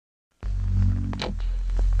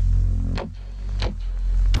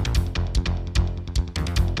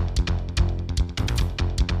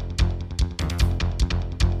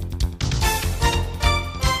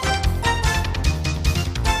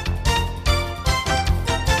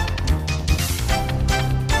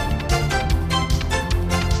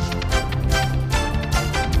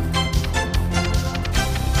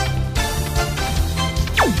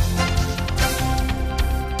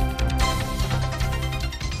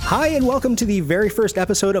Hi, and welcome to the very first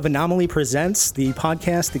episode of Anomaly Presents, the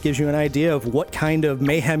podcast that gives you an idea of what kind of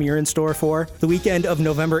mayhem you're in store for the weekend of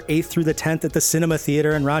November 8th through the 10th at the Cinema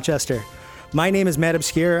Theater in Rochester. My name is Matt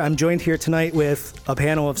Obscure. I'm joined here tonight with a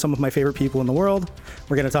panel of some of my favorite people in the world.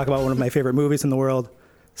 We're going to talk about one of my favorite movies in the world.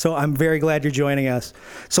 So I'm very glad you're joining us.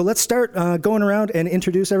 So let's start going around and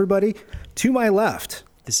introduce everybody. To my left.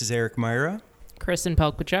 This is Eric Myra. Kristen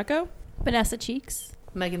Pelpacheco. Vanessa Cheeks.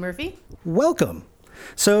 Megan Murphy. Welcome.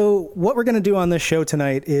 So what we're going to do on this show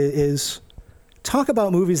tonight is talk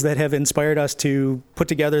about movies that have inspired us to put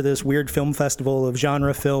together this weird film festival of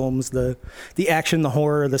genre films, the action, the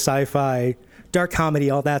horror, the sci-fi, dark comedy,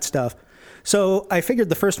 all that stuff. So I figured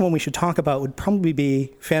the first one we should talk about would probably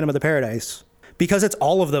be Phantom of the Paradise, because it's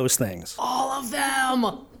all of those things. All of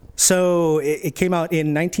them! So it came out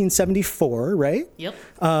in 1974, right? Yep.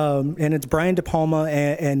 And it's Brian DePalma,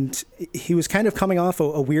 and he was kind of coming off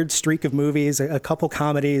a weird streak of movies, a couple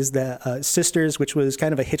comedies, Sisters, which was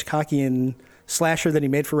kind of a Hitchcockian slasher that he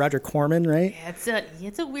made for Roger Corman, right? Yeah,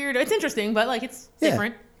 it's a weird, it's interesting, but like it's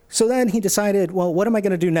different. So then he decided, well, what am I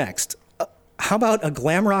going to do next? How about a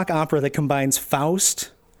glam rock opera that combines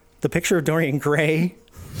Faust, The Picture of Dorian Gray,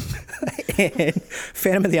 and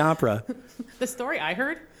Phantom of the Opera? The story I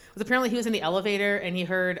heard was apparently he was in the elevator and he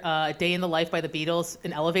heard A Day in the Life by the Beatles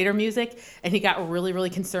in elevator music, and he got really, really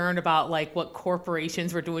concerned about like what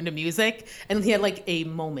corporations were doing to music, and he had like a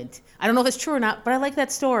moment. I don't know if it's true or not, but I like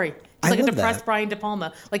that story. It's like a depressed Brian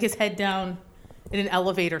DePalma, like his head down in an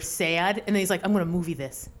elevator, sad, and then he's like, I'm going to movie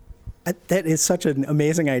this. That is such an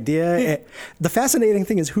amazing idea. The fascinating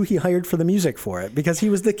thing is who he hired for the music for it, because he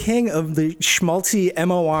was the king of the schmaltzy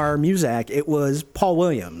MOR music. It was Paul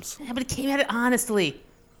Williams. Yeah, but he came at it honestly.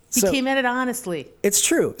 He So- came at it honestly. It's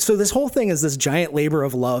true. So this whole thing is this giant labor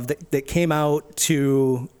of love that came out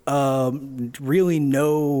to really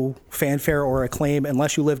no fanfare or acclaim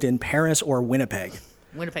unless you lived in Paris or Winnipeg.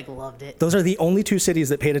 Winnipeg loved it. Those are the only two cities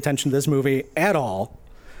that paid attention to this movie at all.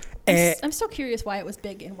 I'm still curious why it was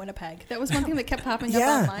big in Winnipeg. That was one thing that kept popping up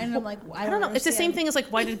online, and I'm like, I don't know. It's the same thing as like,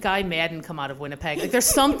 why did Guy Madden come out of Winnipeg? Like, there's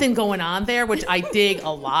something going on there, which I dig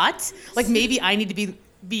a lot. Like, maybe I need to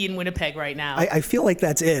be in Winnipeg right now. I feel like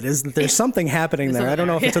that's it. Is that there's something happening there. I don't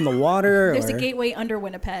know if it's in the water. There's or... a gateway under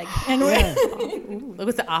Winnipeg. And Look,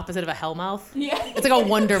 what's the opposite of a hell mouth? Yeah. It's like a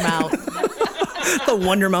wonder mouth. The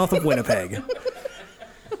wonder mouth of Winnipeg.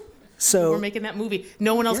 So We're making that movie.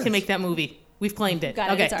 No one else can make that movie. We've claimed it.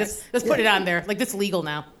 Got it. Okay, It's let's put it on there. Like, this legal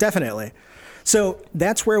now. Definitely. So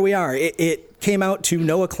that's where we are. It came out to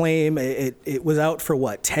no acclaim. It was out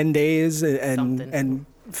for, 10 days and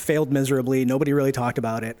failed miserably. Nobody really talked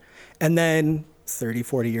about it. And then 30,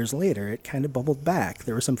 40 years later, it kind of bubbled back.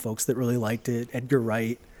 There were some folks that really liked it. Edgar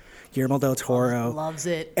Wright, Guillermo del Toro. Loves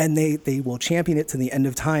it. And they will champion it to the end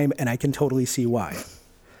of time, and I can totally see why.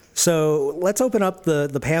 So let's open up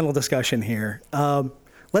the panel discussion here.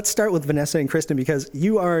 Let's start with Vanessa and Kristen, because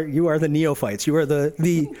you are the neophytes. You are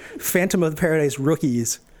the Phantom of the Paradise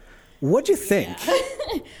rookies. What'd you think?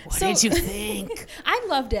 What did you think? I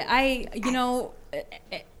loved it.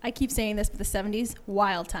 I keep saying this, but the 70s,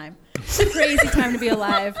 wild time. Crazy time to be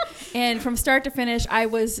alive. And from start to finish, I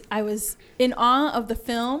was in awe of the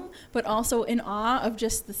film, but also in awe of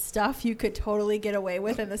just the stuff you could totally get away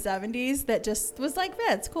with in the 70s that just was like,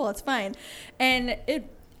 yeah, it's cool, it's fine. And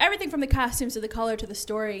everything from the costumes to the color to the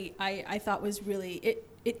story, I thought was really,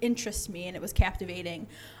 it interests me and it was captivating.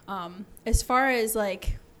 As far as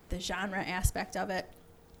like the genre aspect of it,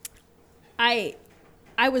 I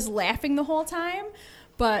was laughing the whole time,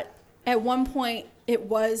 but at one point it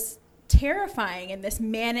was terrifying in this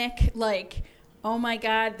manic, like, oh my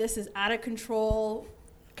God, this is out of control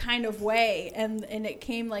kind of way. And it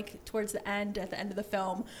came like towards the end, at the end of the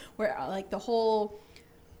film, where like the whole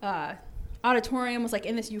auditorium was like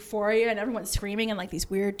in this euphoria and everyone's screaming and like these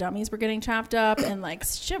weird dummies were getting chopped up and like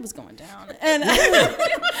shit was going down. And and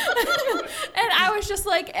I was just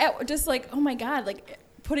like, oh my God, like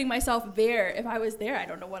putting myself there. If I was there, I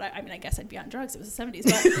don't know what I mean, I guess I'd be on drugs. It was the 70s,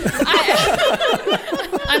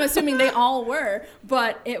 but I'm assuming they all were,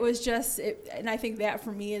 but it was just, and I think that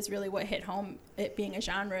for me is really what hit home, it being a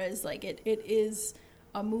genre, is like, it is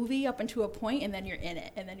a movie up until a point and then you're in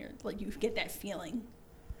it and then you're like, you get that feeling.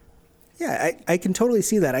 Yeah, I can totally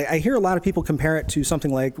see that. I hear a lot of people compare it to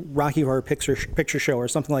something like Rocky Horror Picture Show or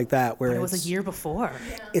something like that, where it was a year before.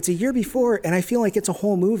 Yeah. It's a year before, and I feel like it's a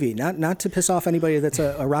whole movie. Not to piss off anybody that's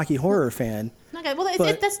a Rocky Horror fan. Okay, well,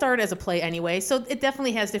 that started as a play anyway, so it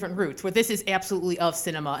definitely has different roots, where this is absolutely of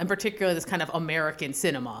cinema, and particularly this kind of American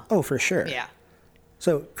cinema. Oh, for sure. Yeah.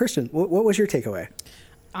 So, Kristen, what was your takeaway?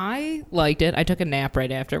 I liked it. I took a nap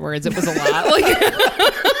right afterwards. It was a lot. Like,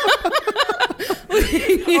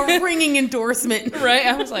 A ringing endorsement. Right?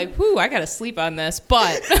 I was like, whew, I got to sleep on this.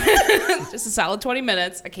 But just a solid 20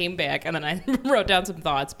 minutes. I came back and then I wrote down some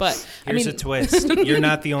thoughts. But Here's a twist. You're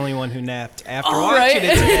not the only one who napped after Oh, watching right?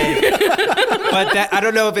 it today. But I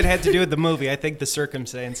don't know if it had to do with the movie. I think the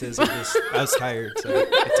circumstances, I was tired, so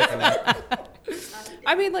I took a nap.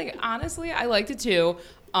 I mean, like, honestly, I liked it too.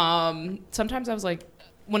 Sometimes I was like,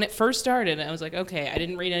 when it first started, I was like, okay, I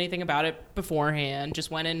didn't read anything about it beforehand,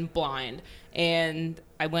 just went in blind. And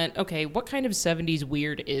I went, okay, what kind of 70s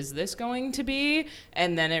weird is this going to be?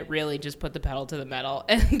 And then it really just put the pedal to the metal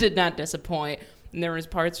and did not disappoint. And there was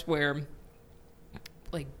parts where,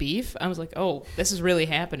 like, beef, I was like, oh, this is really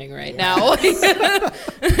happening right now.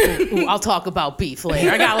 Ooh, I'll talk about beef later.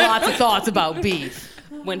 I got lots of thoughts about beef.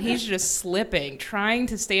 When he's just slipping, trying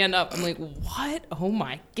to stand up, I'm like, what? Oh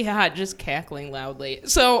my God, just cackling loudly.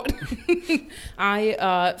 So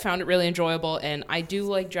I found it really enjoyable, and I do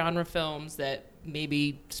like genre films that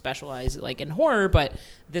maybe specialize like in horror, but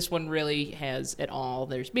this one really has it all.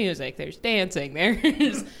 There's music, there's dancing,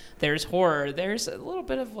 there's horror, there's a little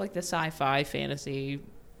bit of like the sci-fi fantasy,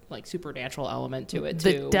 like supernatural element to it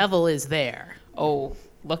too. The devil is there. Oh,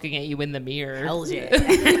 looking at you in the mirror. Hell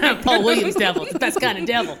yeah. Paul Williams' devil. It's the best kind of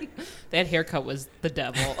devil. That haircut was the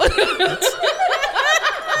devil.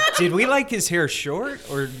 Did we like his hair short,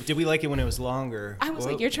 or did we like it when it was longer? I was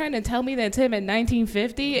like, you're trying to tell me that's him in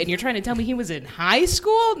 1950, and you're trying to tell me he was in high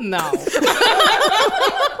school? No.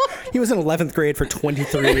 He was in 11th grade for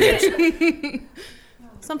 23 years.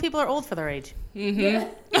 Some people are old for their age. Yeah.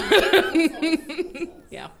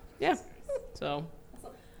 So,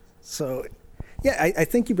 yeah, I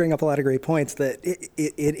think you bring up a lot of great points that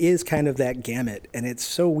it is kind of that gamut, and it's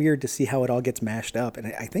so weird to see how it all gets mashed up,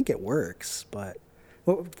 and I think it works, but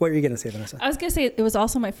what were you going to say, Vanessa? I was going to say it was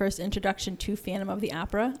also my first introduction to Phantom of the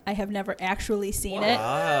Opera. I have never actually seen it.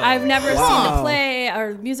 I've never seen the play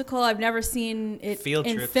or musical. I've never seen it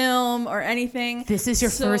in film or anything. This is your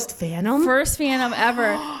first Phantom? First Phantom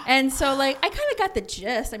ever. And so, like, I kind of got the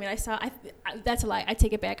gist. I mean, that's a lie. I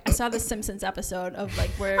take it back. I saw the Simpsons episode of, like,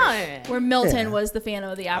 where Milton was the Phantom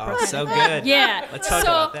of the Opera. Oh, so good. Yeah. Let's talk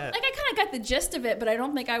about that. Like, I kind of got the gist of it, but I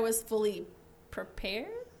don't think I was fully prepared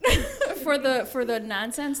for the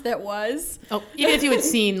nonsense that was. Oh, even if you had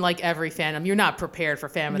seen like every Phantom, you're not prepared for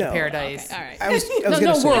Phantom of the Paradise. Okay, all right. I was no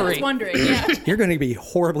gonna say, worry. I was wondering. Yeah. You're going to be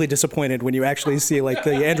horribly disappointed when you actually see like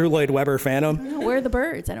the Andrew Lloyd Webber Phantom. Where are the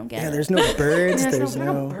birds? I don't get it. Yeah, there's no birds. There's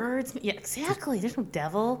no no birds. Yeah, exactly. There's no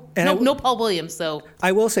devil. And No Paul Williams. So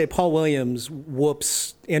I will say Paul Williams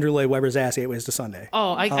whoops Andrew Lloyd Webber's ass 8 ways to Sunday.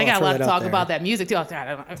 Oh, I got a lot to talk about that music too.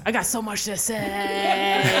 I got so much to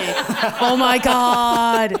say. Oh my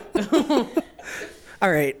God. All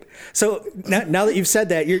right. So now that you've said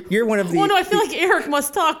that, you're one of the. Well, no, I feel like Eric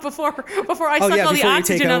must talk before I suck all the before you take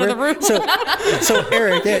oxygen out of the over. room. So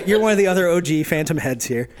Eric, yeah, you're one of the other OG Phantom heads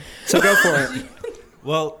here. So go for it.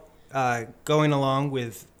 Well, going along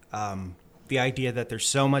with the idea that there's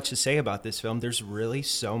so much to say about this film, there's really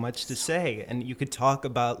so much to say, and you could talk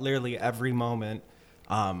about literally every moment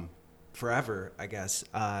forever, I guess.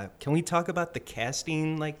 Can we talk about the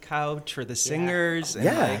casting couch for the singers and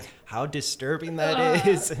like how disturbing that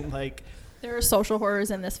is, and like there are social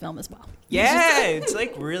horrors in this film as well. Yeah, it's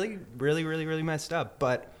like really, really, really, really messed up.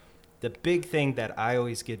 But the big thing that I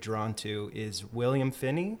always get drawn to is William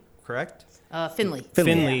Finney, correct? Finley.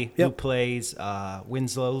 Finley, yeah. who plays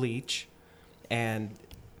Winslow Leach. And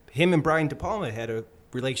him and Brian DePalma had a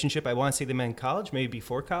relationship. I want to say they met in college, maybe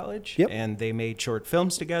before college. Yep. And they made short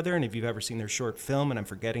films together. And if you've ever seen their short film, and I'm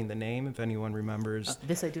forgetting the name, if anyone remembers.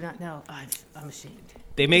 This I do not know. I'm ashamed.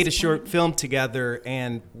 They made a short film together,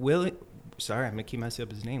 and sorry, I'm going to keep messing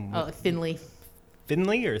up his name. Oh, Finley.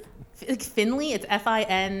 Finley or? Finley? It's Finley.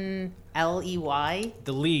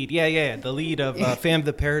 The lead, yeah. The lead of Phantom of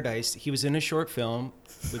the Paradise. He was in a short film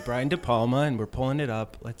with Brian DePalma, and we're pulling it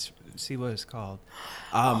up. Let's see what it's called.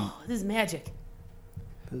 This is magic.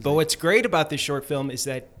 But what's great about this short film is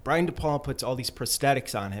that Brian DePalma puts all these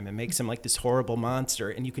prosthetics on him and makes him like this horrible monster,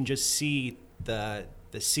 and you can just see the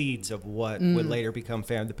seeds of what would later become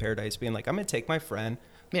Phantom of the Paradise, being like, I'm going to take my friend,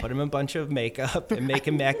 put him in a bunch of makeup, and make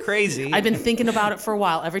him act crazy. I've been thinking about it for a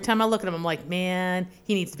while. Every time I look at him, I'm like, man,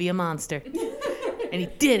 he needs to be a monster. And he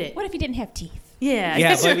did it. What if he didn't have teeth? Yeah.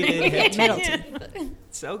 Yeah, what if he didn't have Metal teeth.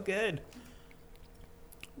 So good.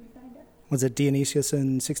 Was it Dionysius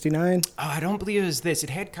in 69? Oh, I don't believe it was this. It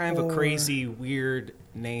had kind of a crazy, weird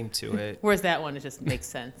name to it. Where's that one? It just makes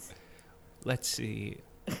sense. Let's see.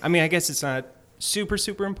 I mean, I guess it's not super,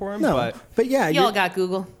 super important, No, but yeah. Y'all got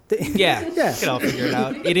Google. yeah, you can all figure it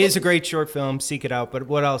out. It is a great short film. Seek it out. But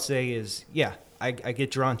what I'll say is, yeah, I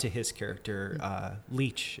get drawn to his character,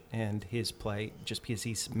 Leech, and his play, just because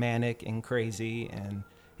he's manic and crazy, and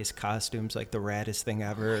his costume's like the raddest thing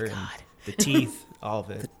ever, and the teeth, all of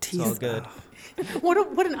it. It's all good.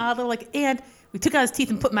 What an odd little, and we took out his teeth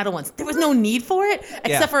and put metal ones. There was no need for it,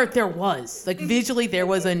 except for there was. Like, visually, there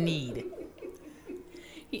was a need.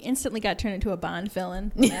 He instantly got turned into a Bond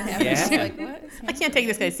villain. Yeah. Like, what? I can't take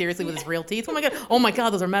this guy seriously with his real teeth. Oh my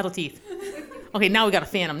god, those are metal teeth. Okay, now we got a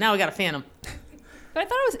Phantom. But I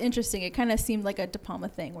thought it was interesting. It kind of seemed like a DePalma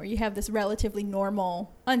thing where you have this relatively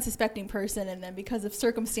normal, unsuspecting person, and then because of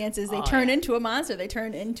circumstances, they turn into a monster. They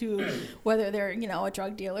turn into whether they're, a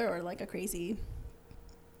drug dealer or like a crazy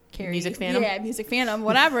music phantom. Yeah, music phantom,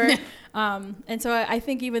 whatever. And so I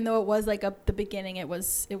think even though it was like the beginning, it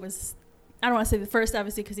was. I don't want to say the first,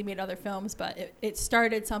 obviously, because he made other films, but it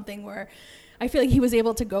started something where I feel like he was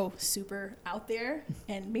able to go super out there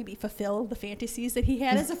and maybe fulfill the fantasies that he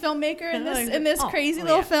had as a filmmaker in this crazy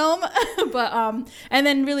little film. But and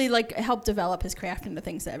then really like help develop his craft into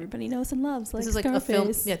things that everybody knows and loves. Like this is like Scarface. a film.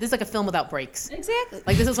 Yeah, this is like a film without breaks. Exactly.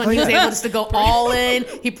 Like this is when he was able just to go all in.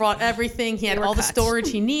 He brought everything. He had all the storage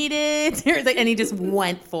he needed, and he just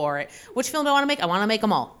went for it. Which film do I want to make? I want to make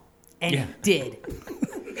them all, and he did.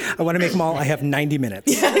 I want to make them all. I have 90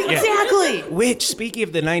 minutes. Exactly. Which, speaking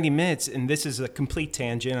of the 90 minutes, and this is a complete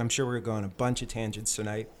tangent, I'm sure we're going on a bunch of tangents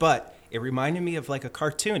tonight, but it reminded me of like a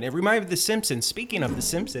cartoon. It reminded me of The Simpsons. Speaking of The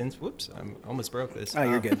Simpsons, whoops, I almost broke this. Oh,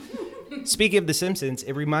 you're good. Speaking of The Simpsons,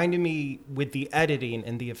 it reminded me with the editing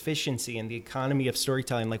and the efficiency and the economy of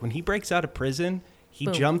storytelling, like when he breaks out of prison, he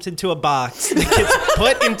jumps into a box, gets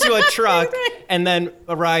put into a truck, and then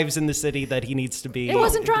arrives in the city that he needs to be. It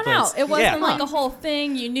wasn't drawn out. It wasn't like a whole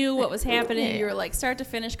thing. You knew what was happening. You were like start to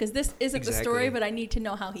finish because this isn't the story, but I need to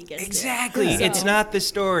know how he gets Exactly. there. It's not the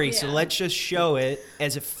story, so let's just show it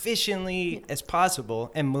as efficiently as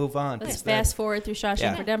possible and move on. Let's fast forward through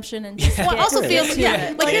Shawshank Redemption and just Well, also feels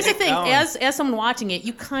it. like here's the thing: as someone watching it,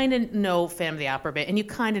 you kind of know Phantom of the Opera bit, and you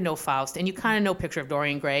kind of know Faust, and you kind of know Picture of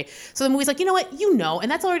Dorian Gray. So the movie's like, you know what, and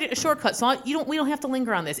that's already a shortcut. So we don't have to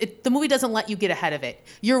linger on this. The movie doesn't let you get ahead of it.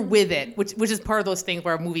 You're with it, which is part of those things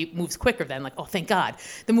where a movie moves quicker. Then, like, oh, thank God,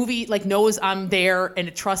 the movie like knows I'm there and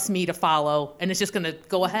it trusts me to follow, and it's just gonna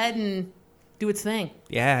go ahead and do its thing.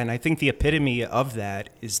 Yeah, and I think the epitome of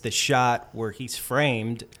that is the shot where he's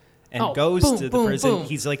framed and goes to the prison. Boom.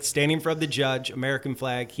 He's like standing in front of the judge, American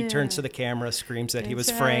flag. He turns to the camera, screams that he was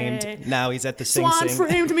framed. Now he's at the Sing Swan Sing.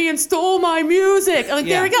 framed me and stole my music. I'm like,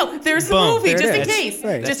 there we go. There's the movie, just in case.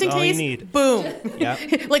 Right. Just That's in all case. you need. Boom. Yeah.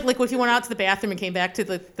 like if you went out to the bathroom and came back to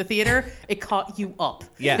the theater, it caught you up.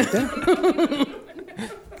 Yeah.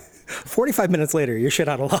 45 minutes later, you're shit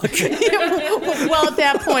out of luck. Well, at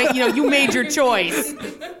that point, you made your choice.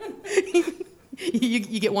 You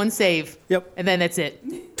get one save. Yep. And then that's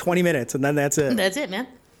it. 20 minutes, and then that's it. That's it, man.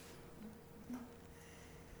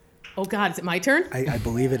 Oh God, is it my turn? I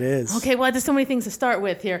believe it is. Okay, well, there's so many things to start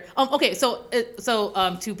with here. Okay, so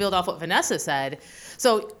to build off what Vanessa said,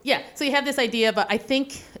 so you have this idea, but I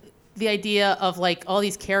think the idea of like all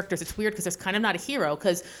these characters, it's weird because there's kind of not a hero,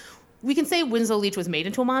 because we can say Winslow Leach was made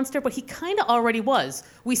into a monster, but he kind of already was.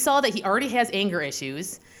 We saw that he already has anger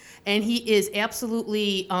issues, and he is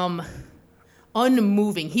absolutely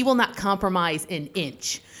unmoving. He will not compromise an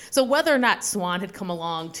inch. So whether or not Swan had come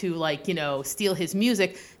along to steal his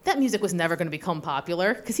music, that music was never going to become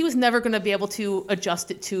popular because he was never going to be able to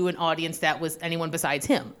adjust it to an audience that was anyone besides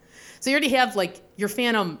him. So you already have your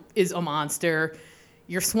Phantom is a monster.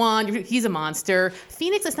 Your Swan, he's a monster.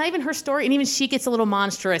 Phoenix, it's not even her story, and even she gets a little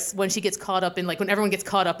monstrous when she gets caught up in when everyone gets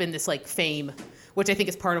caught up in this fame, which I think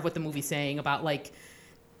is part of what the movie's saying about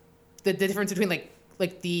the difference between the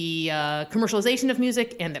commercialization of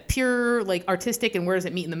music and the pure artistic, and where does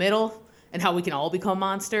it meet in the middle, and how we can all become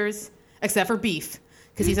monsters, except for Beef,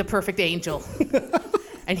 because he's a perfect angel,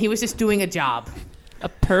 and he was just doing a job. A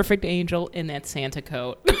perfect angel in that Santa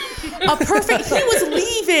coat. He was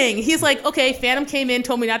leaving. He's like, okay, Phantom came in,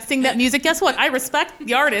 told me not to sing that music. Guess what? I respect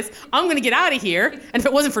the artist. I'm going to get out of here. And if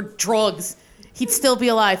it wasn't for drugs, he'd still be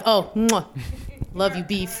alive. Oh, mwah. Love you,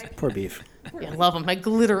 Beef. Poor Beef. Yeah, love him. My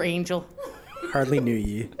glitter angel. Hardly knew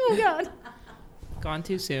ye. Oh, God. Gone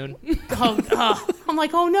too soon. I'm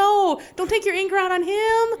like, oh, no. Don't take your anger out on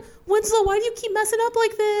him. Winslow, why do you keep messing up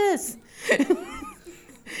like this?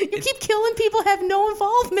 You keep killing people, have no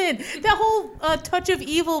involvement. That whole Touch of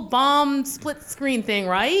Evil bomb split screen thing,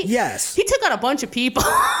 right? Yes. He took out a bunch of people.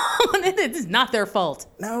 It's not their fault.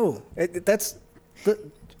 No.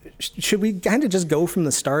 Should we kind of just go from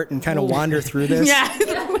the start and kind of wander through this? Yeah.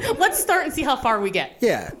 Let's start and see how far we get.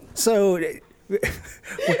 Yeah. So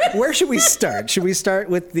where should we start? Should we start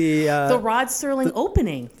with the Rod Serling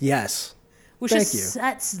opening? Yes. which Thank just you.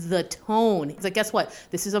 sets the tone. It's like, guess what?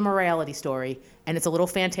 This is a morality story, and it's a little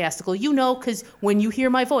fantastical. You know, because when you hear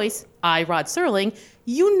my voice, Rod Serling,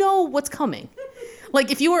 you know what's coming.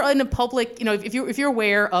 Like, if you are in a public, you know, if you're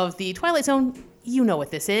aware of the Twilight Zone, you know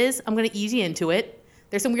what this is. I'm going to ease you into it.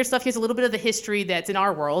 There's some weird stuff. Here's a little bit of the history that's in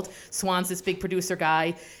our world. Swan's this big producer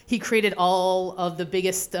guy. He created all of the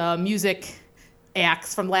biggest music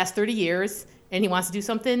acts from the last 30 years, and he wants to do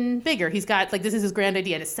something bigger. He's got, like, this is his grand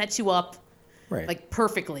idea, and it sets you up, Right. like,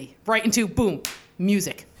 perfectly, right into, boom,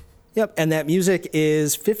 music. Yep, and that music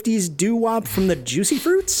is 50s doo-wop from the Juicy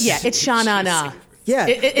Fruits? Yeah, it's Sha-Na-Na. Yeah,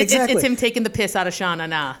 exactly. It's him taking the piss out of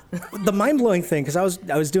Sha-Na-Na. The mind-blowing thing, because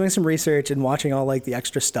I was doing some research and watching all, like, the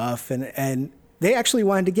extra stuff, and they actually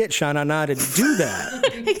wanted to get Sha-Na-Na to do that.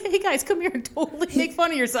 Hey, guys, come here and totally make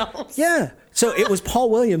fun of yourselves. Yeah. So it was Paul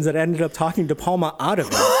Williams that ended up talking DePalma out of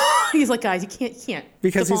it. He's like, guys, you can't.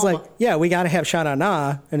 Because he's DePalma. like, yeah, we got to have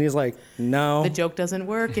Sha-Na-Na. And he's like, no. The joke doesn't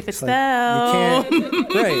work if it's Like, them. you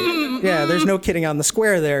can't. Right. Yeah, there's no kidding on the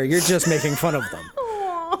square there. You're just making fun of them.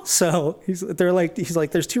 So he's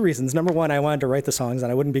like, there's two reasons. Number one, I wanted to write the songs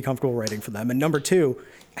and I wouldn't be comfortable writing for them. And number two,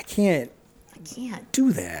 I can't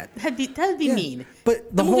do that. That'd be Yeah. mean. But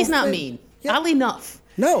the the movie's whole not thing- mean. Yeah. Oddly enough.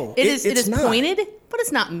 No, It is not. pointed, but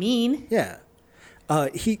it's not mean. Yeah.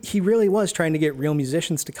 He really was trying to get real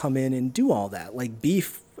musicians to come in and do all that. Like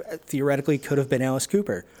Beef theoretically could have been Alice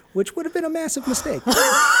Cooper, which would have been a massive mistake.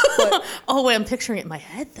 Oh, wait, I'm picturing it in my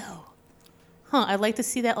head, though. I'd like to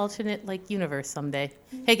see that alternate, like, universe someday.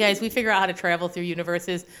 Hey, guys, we figure out how to travel through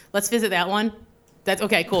universes. Let's visit that one. That's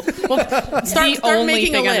okay, cool. Well, start only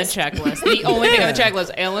making thing a on the list. checklist. The only thing on the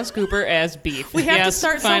checklist: Alice Cooper as Beef. We have to Yes,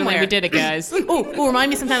 start finally, somewhere. we did it, guys. Oh,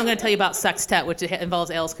 remind me sometime I'm going to tell you about Sextet, which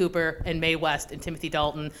involves Alice Cooper and Mae West and Timothy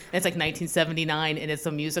Dalton. And it's like 1979, and it's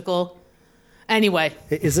a musical. Anyway,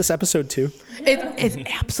 Is this episode 2? it's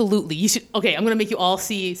absolutely. You should. Okay, I'm going to make you all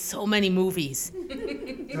see so many movies.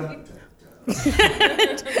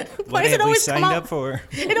 What does it have we always signed come up out- for?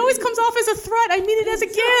 It always comes off as a threat. I mean it as a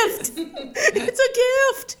gift. It's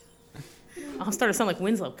a gift. I'm starting to sound like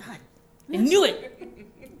Winslow. God, I knew it.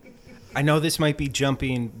 I know this might be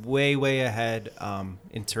jumping way ahead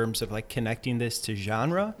in terms of like connecting this to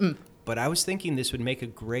genre, but I was thinking this would make a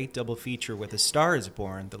great double feature with A Star Is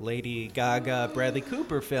Born, the Lady Gaga Bradley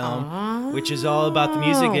Cooper film, which is all about the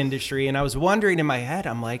music industry. And I was wondering in my head,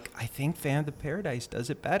 I'm like, I think Phantom of Paradise does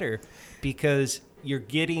it better because you're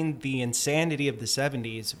getting the insanity of the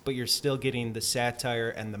 70s, but you're still getting the satire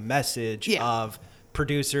and the message of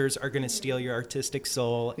producers are going to steal your artistic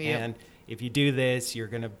soul. Yep. And if you do this, you're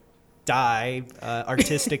going to die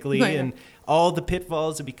artistically. Right. And all the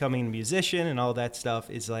pitfalls of becoming a musician and all that stuff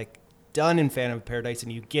is like done in Phantom of Paradise,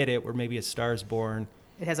 and you get it where maybe A Star Is Born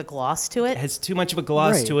It has a gloss to it. has too much of a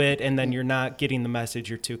gloss Right. to it, and then you're not getting the message.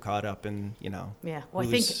 You're too caught up in, Yeah. Well,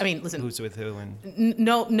 I mean, listen, who's with who, and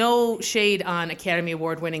no shade on Academy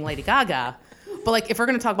Award winning Lady Gaga, but like if we're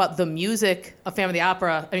gonna talk about the music of Phantom of the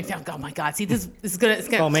Opera, I mean, oh my God, see this is gonna. It's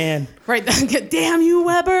gonna Oh, man. Right. Damn you,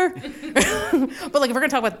 Weber. But like if we're gonna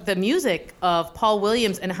talk about the music of Paul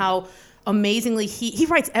Williams and how amazingly he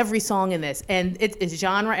writes every song in this, and it's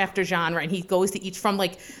genre after genre, and he goes to each from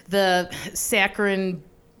like the saccharine,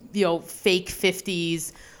 fake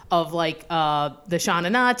 50s of like the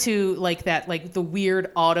Sha-Na-Na to like that, like the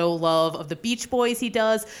weird auto love of the Beach Boys he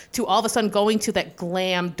does, to all of a sudden going to that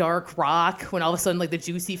glam dark rock when all of a sudden like the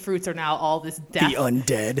Juicy Fruits are now all this death. The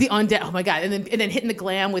undead. The undead. Oh my God! And then hitting the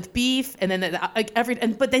glam with Beef, and then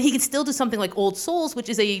but then he could still do something like Old Souls, which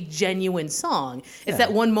is a genuine song. It's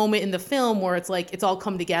that one moment in the film where it's like it's all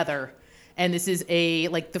come together, and this is the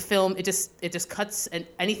film. It just cuts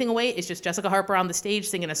anything away. It's just Jessica Harper on the stage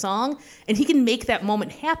singing a song, and he can make that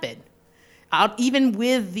moment happen. Out even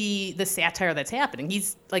with the satire that's happening,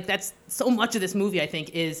 he's like that's so much of this movie. I think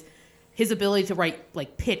is his ability to write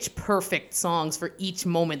like pitch perfect songs for each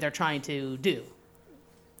moment they're trying to do.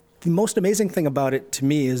 The most amazing thing about it to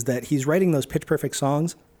me is that he's writing those pitch perfect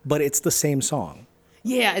songs, but it's the same song.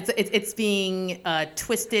 Yeah, it's being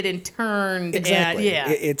twisted and turned. Exactly.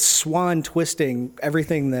 And, It's Swan twisting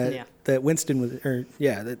everything Yeah. that Winston was,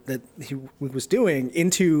 that he was doing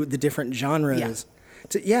into the different genres.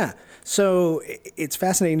 So it's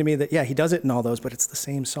fascinating to me that he does it in all those, but it's the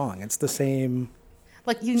same song. It's the same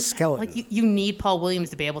skeleton. Like you need Paul Williams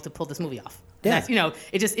to be able to pull this movie off. Yeah. That's,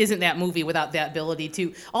 it just isn't that movie without that ability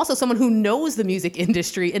to also someone who knows the music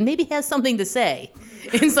industry and maybe has something to say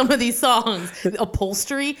in some of these songs.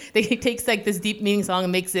 Upholstery, he takes like this deep meaning song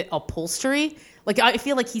and makes it upholstery. Like I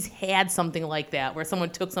feel like he's had something like that where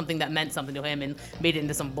someone took something that meant something to him and made it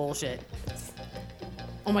into some bullshit.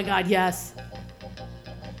 Oh my God, yes.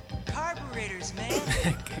 Carburetor. carburetors, man.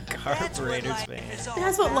 Carburetors, man.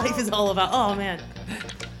 That's what life is all about. Oh, man.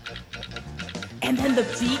 And then the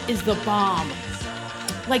beat is the bomb.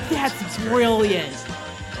 Like, that's brilliant.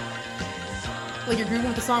 Like, you're grooving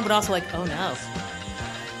with the song, but also like, oh no.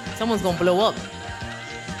 Someone's gonna blow up.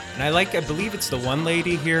 And I believe it's the one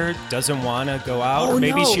lady here doesn't want to go out. Oh, or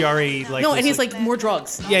maybe no. she already like. No, and he's like, more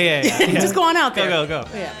drugs. Yeah. Just go on out there. Go.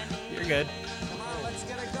 Yeah. You're good.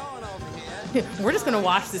 We're just gonna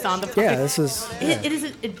watch this on the. Yeah, this is. It is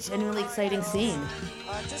a genuinely exciting scene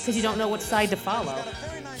because you don't know which side to follow.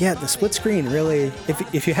 Yeah, the split screen really.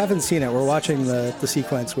 If you haven't seen it, we're watching the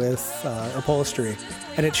sequence with upholstery,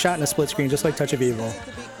 and it's shot in a split screen, just like Touch of Evil.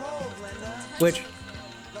 Which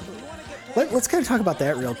let's kind of talk about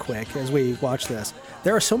that real quick as we watch this.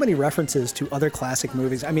 There are so many references to other classic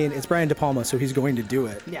movies. I mean, it's Brian DePalma, so he's going to do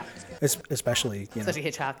it. Yeah. Especially, Especially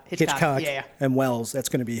Hitchcock. Yeah. And Wells. That's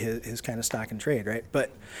going to be his kind of stock and trade, right? But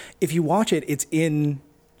if you watch it, it's in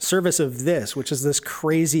service of this, which is this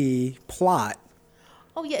crazy plot.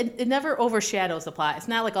 Oh, yeah, it never overshadows the plot. It's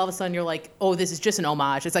not like all of a sudden you're like, oh, this is just an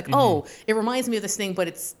homage. It's like, oh, it reminds me of this thing, but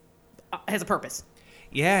it has a purpose.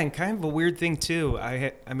 Yeah, and kind of a weird thing, too.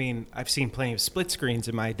 I mean, I've seen plenty of split screens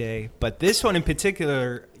in my day, but this one in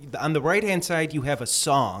particular, on the right-hand side, you have a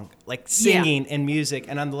song, like singing and music,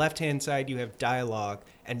 and on the left-hand side, you have dialogue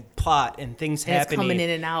and plot and things happening. It's coming in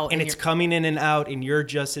and out. And it's coming in and out, and you're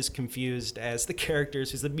just as confused as the characters,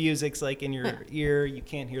 because the music's like in your ear, you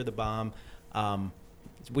can't hear the bomb,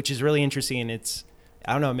 which is really interesting. It's,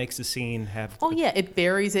 I don't know, it makes the scene have... Oh, yeah, it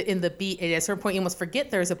buries it in the beat. And at a certain point, you almost forget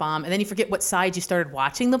there's a bomb, and then you forget what side you started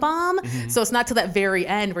watching the bomb. So it's not till that very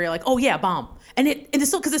end where you're like, oh, yeah, bomb. And it's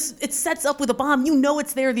so, because it sets up with a bomb. You know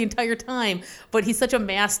it's there the entire time, but he's such a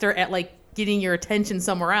master at, like, getting your attention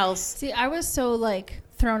somewhere else. See, I was so, like,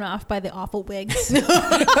 thrown off by the awful wigs.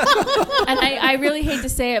 And I really hate to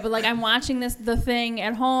say it, but like I'm watching the thing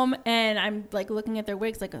at home and I'm like looking at their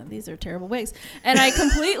wigs like, oh, these are terrible wigs. And I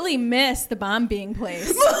completely miss the bomb being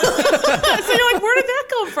placed. So you're like, where did that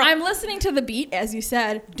come from? I'm listening to the beat, as you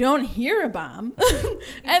said, don't hear a bomb.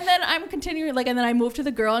 And then I'm continuing, like, and then I move to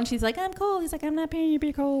the girl and she's like, I'm cold. He's like, I'm not paying you to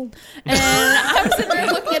be cold. And I'm sitting there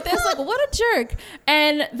looking at this like, what a jerk.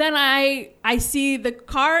 And then I see the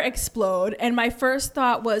car explode and my first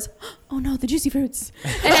thought was, oh no, the juicy fruits.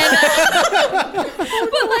 And, but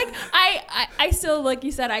like I still, like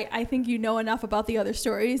you said, I think you know enough about the other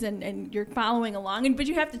stories and you're following along, but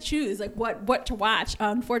you have to choose like what to watch.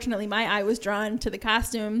 Unfortunately, my eye was drawn to the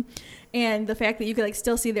costume and the fact that you could like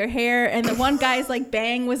still see their hair, and the one guy's like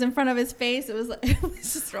bang was in front of his face. It was like, it was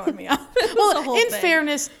just throwing me off. Well, in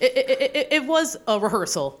fairness, it was a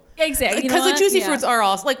rehearsal. Exactly, because the juicy fruits are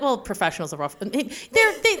also like, well, professionals are rough.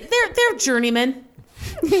 They're journeymen.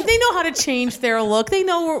 They know how to change their look. They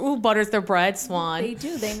know who butters their bread, Swan. They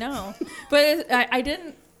do. They know. But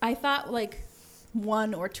I thought like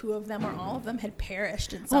one or two of them or all of them had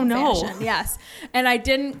perished in some fashion. Yes. And I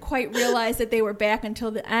didn't quite realize that they were back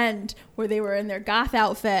until the end where they were in their goth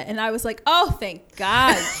outfit. And I was like, oh, thank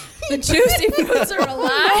God. The juicy fruits are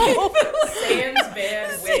alive. Sans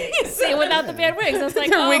bad wigs. See, without the bad wigs. I was like,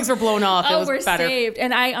 their wigs were blown off. Oh, it was we're better. saved.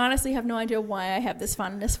 And I honestly have no idea why I have this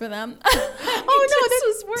fondness for them. I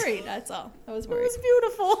was worried. That's all. I was worried. It was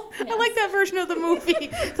beautiful. Yes. I like that version of the movie.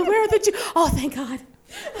 Where are the oh, thank God.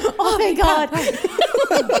 Oh, thank God.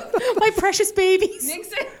 My precious babies.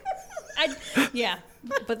 Yeah,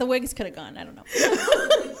 but the wigs could have gone. I don't know.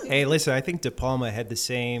 Hey, listen, I think DePalma had the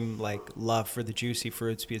same like love for the juicy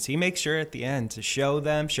fruits because he makes sure at the end to show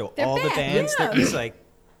them, They're all back, the bands. yeah. He's like,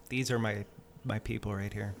 these are my people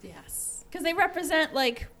right here. Yes, because they represent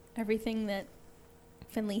like everything that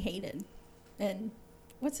Finley hated. And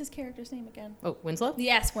what's his character's name again? Oh, Winslow?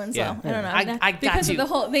 Yes, Winslow. Yeah. I don't know. I got because you. of the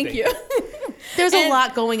whole. Thank you. There's a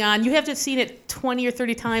lot going on. You have to have seen it 20 or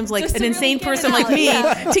 30 times, like Just an to insane really get person it like out, me,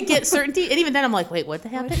 yeah. to get certainty. And even then, I'm like, wait, what the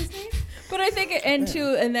What's happened? his name? But I think,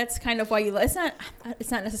 and that's kind of why you. It's not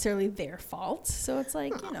necessarily their fault. So it's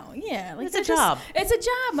like, you know, yeah, like It's a job. It's a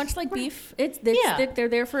job, much like beef. They're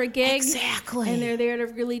there for a gig, Exactly. and they're there to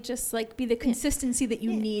really just like be the consistency that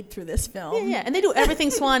you need through this film. Yeah, and they do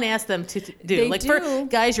everything Swan asked them to do. They like, do. for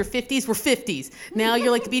guys, you're 50s, we're 50s. Now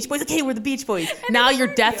you're like the Beach Boys. Okay, we're the Beach Boys. Now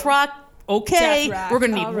you're Death Rock. Okay, Death Rock, we're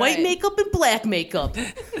going to need all white right. makeup and black makeup.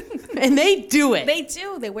 And they do it. They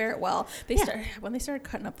do. They wear it well. When they started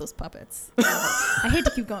cutting up those puppets. I hate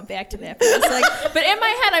to keep going back to that. But, it's like, but in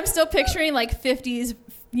my head, I'm still picturing like 50s,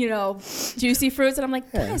 you know, juicy fruits. And I'm like,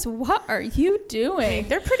 guys, what are you doing?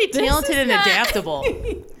 They're pretty talented and adaptable.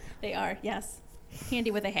 They are, yes.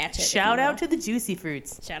 Handy with a hatchet. Shout out to the Juicy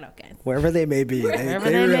Fruits. Shout out, guys. Wherever they may be. Wherever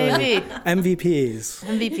they may be. MVPs.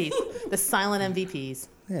 MVPs. The silent MVPs.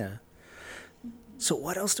 Yeah. So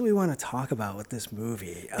what else do we want to talk about with this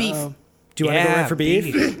movie? Beef. Do you want to go right for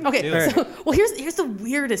beef? Okay, so well, here's the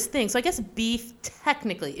weirdest thing. So I guess Beef,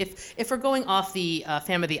 technically, if we're going off the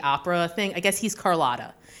Phantom of the Opera thing, I guess he's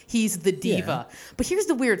Carlotta. He's the diva. Yeah. But here's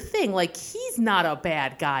the weird thing. Like, he's not a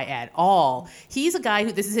bad guy at all. He's a guy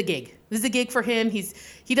who, this is a gig. This is a gig for him.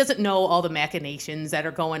 He doesn't know all the machinations that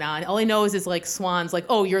are going on. All he knows is, like, Swan's like,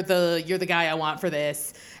 oh, you're the guy I want for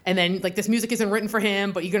this. And then, like, this music isn't written for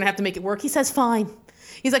him, but you're going to have to make it work. He says, fine.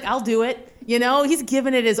 He's like, I'll do it. You know, he's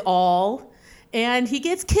giving it his all. And he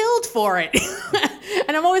gets killed for it.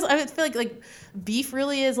 And I feel like Beef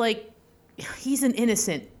really is like, he's an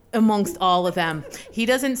innocent amongst all of them. He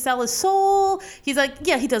doesn't sell his soul. He's like,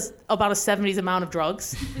 yeah, he does about a 70s amount of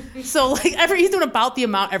drugs. So like he's doing about the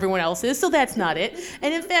amount everyone else is. So that's not it.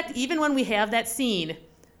 And in fact, even when we have that scene,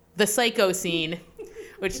 the psycho scene,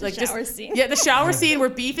 which the shower scene where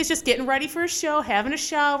Beef is just getting ready for a show, having a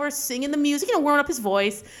shower, singing the music, warming up his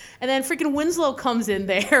voice, and then freaking Winslow comes in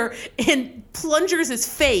there and plungers his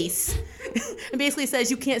face and basically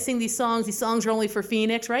says, you can't sing these songs are only for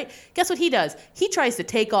Phoenix, right? Guess what he does? He tries to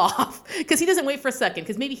take off because he doesn't wait for a second,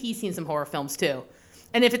 because maybe he's seen some horror films too.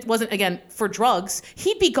 And if it wasn't, again, for drugs,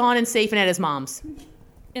 he'd be gone and safe and at his mom's.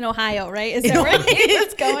 In Ohio, right? Is that where he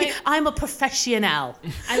was going? I'm a professional.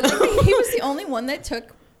 I like that he was the only one that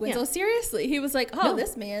took Winslow seriously. He was like,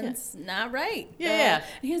 this man's not right. Yeah.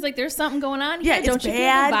 He was like, there's something going on here. Yeah, Don't it's you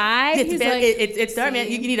bad. Vibe? It's He's bad. like, It's dark, man.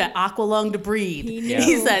 You need an aqua lung to breathe.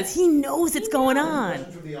 He says he knows it's going on.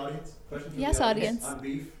 Question from the audience? Yes, audience. On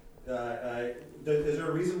Beef. Is there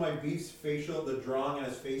a reason why Beef's the drawing on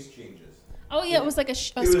his face changes? Oh, yeah, it was like a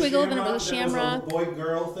squiggle, then it was a shamrock. It was a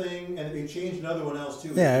boy-girl thing, and they changed another one else,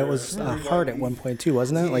 too. Yeah, it was a heart at one point, too,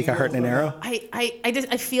 wasn't it? Like a heart and an arrow?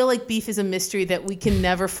 I feel like Beef is a mystery that we can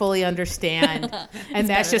never fully understand, and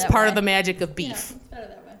that's just part of the magic of Beef. Yeah, it's better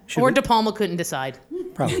that way. Or DePalma couldn't decide.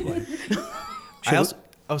 Probably.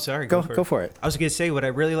 Sorry. Go for it. I was going to say, what I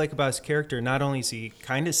really like about his character, not only is he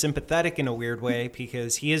kind of sympathetic in a weird way,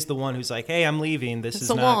 because he is the one who's like, hey, I'm leaving. This is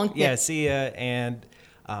so not... long. Yeah, see ya. And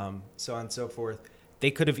so on and so forth. They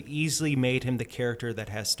could have easily made him the character that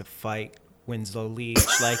has to fight Winslow Leach,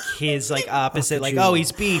 like his opposite,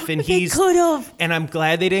 he's Beef, and he's... They could have. And I'm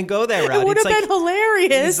glad they didn't go that route. It would have been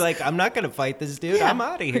hilarious. He's like, I'm not going to fight this dude. I'm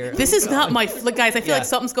out of here. This is not my... Guys, I feel like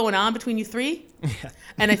something's going on between you three. Yeah.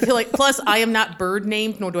 And I feel like, plus, I am not bird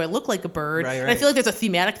named, nor do I look like a bird. Right. And I feel like there's a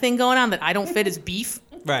thematic thing going on that I don't fit as Beef.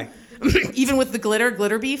 Right. Even with the glitter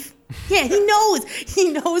Beef. Yeah, he knows. He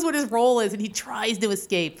knows what his role is, and he tries to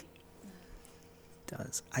escape.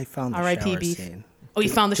 Does. I found the R.I.P. shower Beef. scene. Oh, you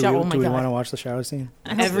found the shower? Oh, my God. Do we want to watch the shower scene?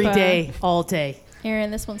 Every day, all day. Aaron,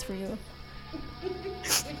 this one's for you.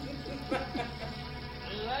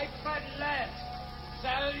 Like my last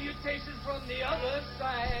salutations from the other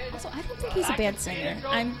side. Also, I don't think he's a bad singer.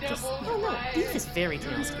 I'm just... No. Beef is very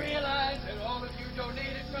talented. Realize that all of you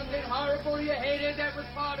donated something horrible you hated that was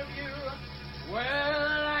part of you.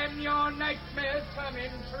 Well, I'm your nightmares coming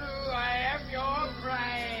true. I am your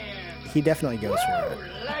crime. He definitely goes for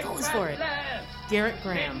it. Like Goes for it. Garrett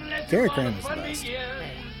Graham. Garrett Graham is the best.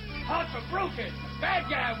 Hearts are broken. Bad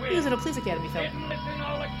guy wins. He was in a Police Academy film.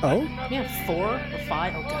 Oh? Yeah, 4 or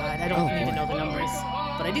 5. Oh, God. I don't need to know the numbers.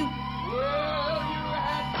 But I do.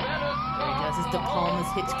 There he goes. It's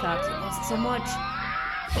DePalma's Hitchcock. He loves it so much.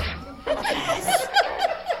 Yes.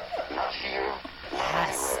 Not here.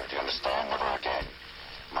 Yes. Do you understand? Never again.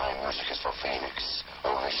 My music is for Phoenix.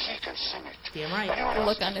 Only she can sing it. Damn right. The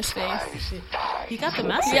look on his face. He got the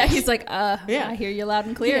message. Yeah, he's like, I hear you loud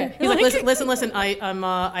and clear. He's like, listen.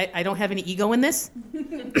 I don't have any ego in this.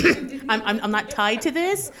 I'm not tied to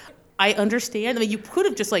this. I understand. I mean, you could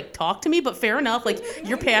have just talked to me, but fair enough. Like,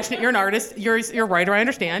 you're passionate. You're an artist. You're a writer. I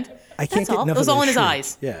understand. I can't That's get all. enough It was of all the in his shriek.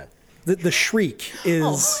 eyes. Yeah. The shriek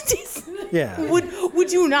is... Yeah.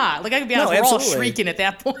 Would you not? Like, I could be honest, we're all absolutely. shrieking at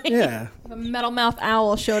that point. Yeah. If a metal mouth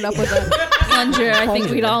owl showed up with a plunger, I think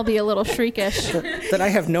we'd all be a little shriekish. That I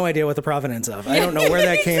have no idea what the provenance of. I don't know where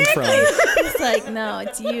that came from. It's like, no,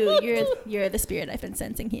 it's you. You're the spirit I've been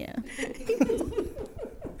sensing here.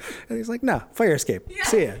 And he's like, no, fire escape.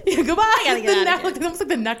 See ya. Yeah, goodbye. I gotta get out of here. It's almost like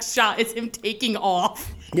the next shot is him taking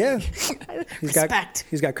off. Yeah. Respect.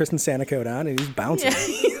 He's got Kristen Santa coat on and he's bouncing.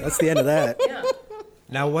 Yeah. That's the end of that. Yeah.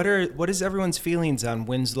 Now, what is everyone's feelings on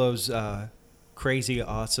Winslow's crazy,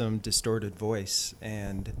 awesome, distorted voice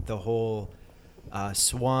and the whole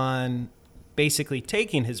Swan basically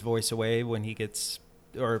taking his voice away when he gets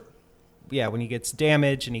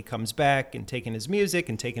damaged and he comes back, and taking his music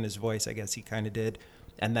and taking his voice, I guess he kind of did.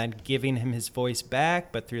 and then giving him his voice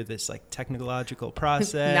back, but through this like technological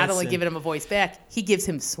process. Not only giving him a voice back, he gives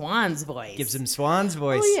him Swan's voice. Gives him Swan's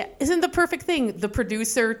voice. Oh yeah, isn't the perfect thing? The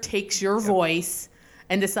producer takes your voice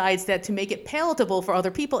and decides that to make it palatable for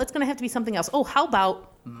other people, it's going to have to be something else. Oh, how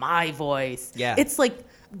about my voice? Yeah. It's like,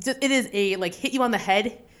 it is a like hit you on the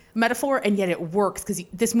head metaphor, and yet it works because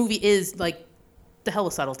this movie is like, the hell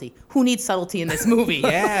with subtlety. Who needs subtlety in this movie?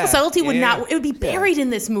 Yeah. Subtlety would Yeah. not, it would be buried in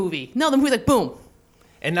this movie. No, the movie's like, boom.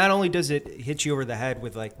 And not only does it hit you over the head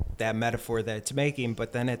with like that metaphor that it's making,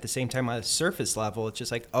 but then at the same time on a surface level, it's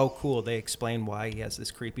just like, oh, cool. They explain why he has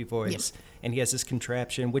this creepy voice and he has this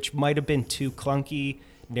contraption, which might have been too clunky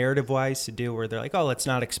narrative-wise to do, where they're like, oh, let's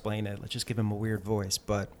not explain it. Let's just give him a weird voice.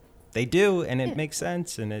 But they do, and it makes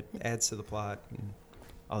sense, and it adds to the plot and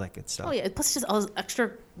all that good stuff. Oh yeah, plus just all this extra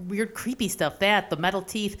weird, creepy stuff. The metal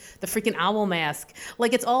teeth, the freaking owl mask.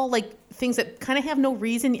 Like, it's all like things that kind of have no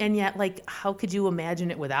reason, and yet like, how could you imagine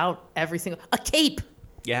it without every single a cape?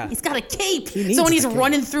 Yeah. He's got a cape. needs So when he's a cape.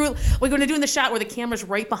 running through, we're going to do in the shot where the camera's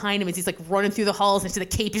right behind him as he's like running through the halls, and to the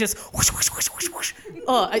cape, he's just whoosh, whoosh, whoosh, whoosh, whoosh.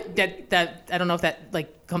 Oh, I don't know if that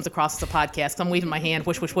like comes across as a podcast. 'Cause I'm waving my hand,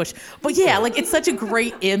 whoosh, whoosh, whoosh. But yeah, like, it's such a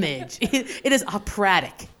great image. It is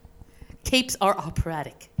operatic. Capes are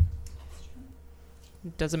operatic.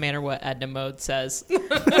 Doesn't matter what Edna Mode says.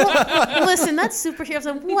 Listen, that's superheroes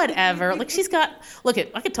and whatever. Like, she's got. Look,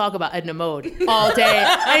 I could talk about Edna Mode all day.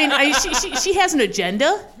 She has an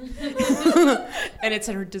agenda. And it's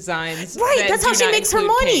in her designs. Right, that that's how do she not makes her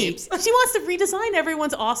include money. capes. She wants to redesign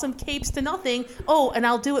everyone's awesome capes to nothing. Oh, and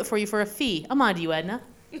I'll do it for you for a fee. I'm on to you, Edna.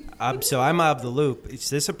 So I'm out of the loop. Is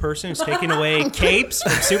this a person who's taking away capes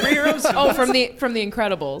from superheroes? Oh, from the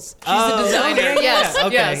Incredibles. She's Oh, the designer. okay. Yes,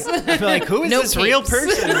 Okay. yes. I feel like, who is No this real capes.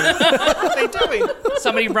 person? What are they doing?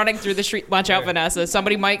 Somebody running through the street. Watch out, Vanessa.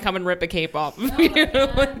 Somebody might come and rip a cape off.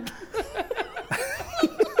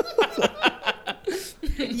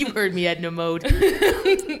 You heard me, Edna Mode.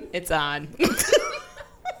 It's on. I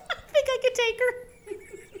think I could take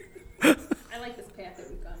her. I like this path that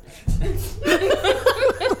we've gone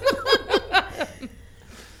down.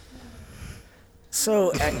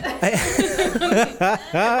 So,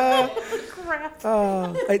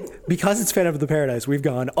 because it's Phantom of the Paradise, we've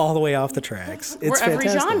gone all the way off the tracks. It's We're every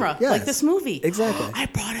fantastic. genre, Yes, like this movie. Exactly. I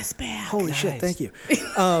brought us back. Holy shit, thank you.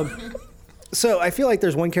 So I feel like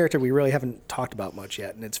there's one character we really haven't talked about much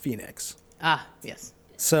yet, and it's Phoenix. Ah, yes.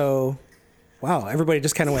 So, wow, everybody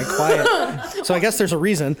just kind of went quiet. So I guess there's a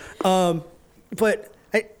reason. But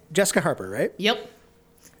Jessica Harper, right? Yep.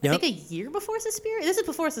 Yep. I think a year before Suspiria. This is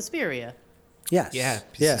before Suspiria. Yes. Yeah.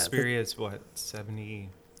 Suspiria is what, 70?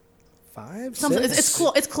 5, Something. 6? It's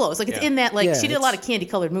close. It's close. Like, it's Yeah. in that. Like, Yeah, she did a it's- lot of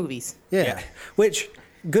candy-colored movies. Yeah. Yeah. Which,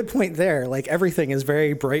 good point there. Like, everything is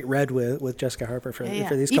very bright red with Jessica Harper for these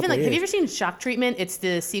couple Even like, of have you years. ever seen Shock Treatment? It's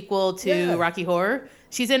the sequel to Yeah. Rocky Horror.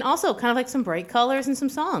 She's in also kind of like some bright colors and some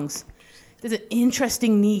songs. There's an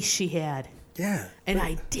interesting niche she had, Yeah. and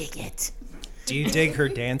I dig it. Do you dig her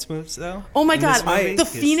dance moves, though? Oh my in this God, movie? the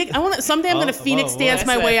 'Cause- Phoenix! I want to someday. I'm gonna Phoenix dance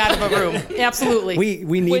my way out of a room. Absolutely.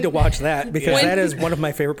 We need to watch that because When- that is one of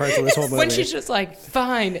my favorite parts of this whole movie. When she's just like,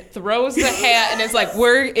 fine, throws the hat and it's like,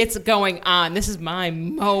 it's going on. This is my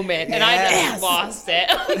moment. And I just lost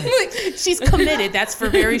it. She's committed. That's for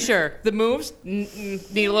very sure. The moves need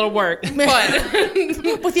a little work, but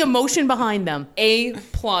With the emotion behind them. A+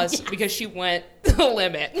 because she went the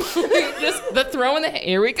limit. Just the throw in the hat.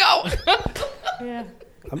 Here we go. Yeah.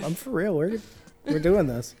 I'm for real. We're doing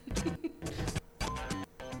this.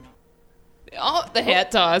 Oh, the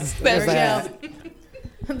hat toss. That's that.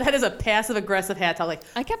 That is a passive aggressive hat toss. Like,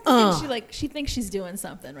 I kept thinking she thinks she's doing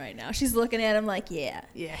something right now. She's looking at him like, yeah,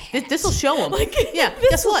 yeah, this will show them. Yeah.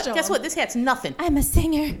 Guess will what? show Guess 'em. what? This hat's nothing. I'm a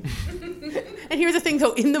singer. And here's the thing,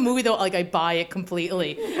 though. In the movie, though, like, I buy it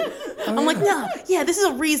completely. I'm like, no, yeah, this is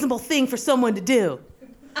a reasonable thing for someone to do.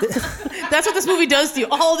 That's what this movie does to you.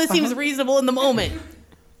 All of this seems reasonable in the moment.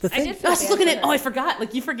 The thing, did I feel was just looking at. Oh, I forgot.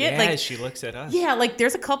 Like, you forget. Yeah, Like, she looks at us. yeah, like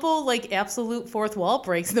there's a couple like absolute fourth wall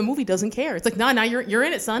breaks. And the movie doesn't care. It's like, nah, you're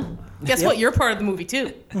in it, son. Guess what? You're part of the movie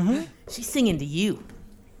too. She's singing to you.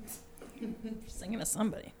 Singing to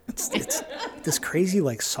somebody. it's this crazy,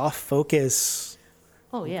 like, soft focus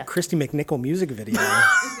Oh yeah. Christy McNichol music video.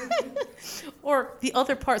 Or the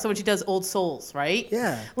other part. So when she does Old Souls, right?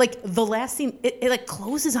 Yeah. Like the last scene, it like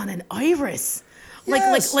closes on an iris.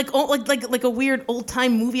 Yes. Like a weird old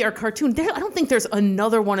time movie or cartoon. I don't think there's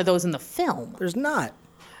another one of those in the film. There's not.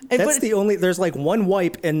 And- That's but the only. There's like one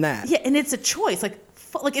wipe in that. Yeah, and it's a choice.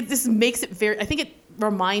 This makes it very. I think it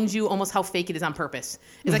reminds you almost how fake it is on purpose.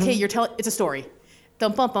 It's like, hey, you're telling. It's a story.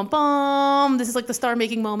 Dum bum bum bum. This is like the star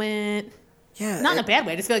making moment. Yeah, Not in a bad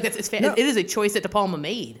way. I just feel like it is a choice that DePalma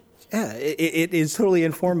made. Yeah, it is totally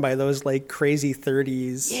informed by those like crazy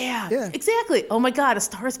 30s. Yeah, exactly. Oh my God, A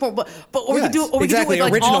Star Is Born. But or we Yes, could do it with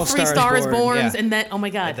like original all three Star Is Stars Born. Borns, Yeah. and then oh my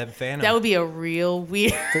God, And then Phantom. that would be a real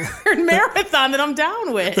weird marathon that I'm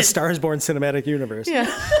down with. The Star Is Born cinematic universe. Yeah.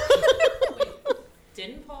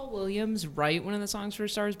 Didn't Paul Williams write one of the songs for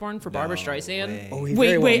 "Star Is Born" for Barbara Streisand? way. Oh, he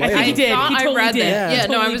very Wait, well I might think he have. did. Thought He totally I read did. that. Yeah,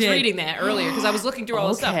 no, I Totally was did. reading that earlier because I was looking through all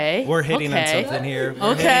the stuff. Okay. We're hitting on Okay. something here. We're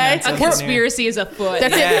Okay. hitting on A something here. conspiracy is afoot.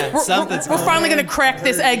 That's Yeah, it. We're something's going finally on. gonna crack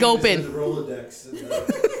this egg open. The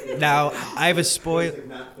Rolodex. And Now, I have a spoiler. Like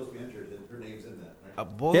not supposed to be entered. Her name's in that. Right?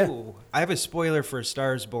 Whoa. Yeah. I have a spoiler for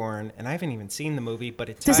Stars Born, and I haven't even seen the movie, but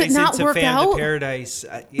it Does ties it not into work Fan out? to Paradise.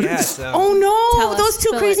 Yeah, so... Oh no! Tell us, Those two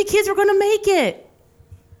spill crazy it. kids were gonna make it.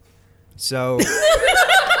 So,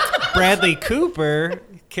 Bradley Cooper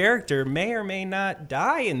character may or may not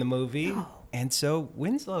die in the movie. And so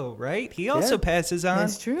Winslow, right? He also Yeah. passes on.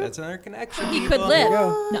 That's true. That's another connection. He people. could live.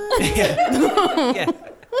 go. No.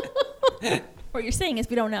 Yeah. What you're saying is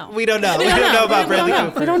we don't know. We don't know. We don't know about Bradley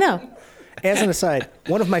Cooper. We don't know. As an aside,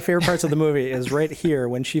 one of my favorite parts of the movie is right here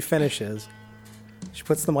when she finishes. She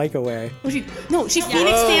puts the mic away. Well, she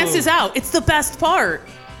Phoenix dances out. It's the best part.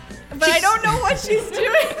 But I don't know what she's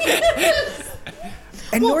doing.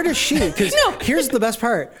 And nor does she, because here's the best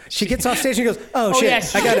part. She gets off stage and goes, oh shit, yeah,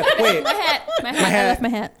 I got it. Wait, My hat. I left my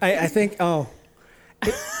hat. I think,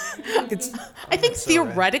 it's, I think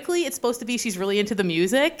theoretically it's supposed to be she's really into the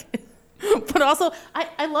music. But also,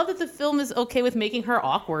 I love that the film is okay with making her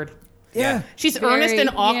awkward. yeah. She's Very, earnest and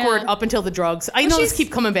awkward yeah. up until the drugs. I know she's- this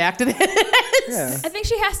keep coming back to this. Yeah. I think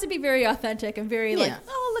she has to be very authentic and very like, Yeah.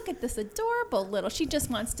 oh, look at this adorable little. She just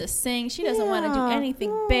wants to sing. She doesn't want to do Yeah.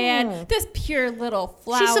 anything bad. This pure little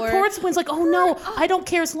flower. She supports Wynn's like, oh no, I don't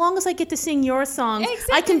care. As long as I get to sing your songs, I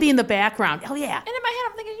Exactly. can be in the background. Oh yeah. And in my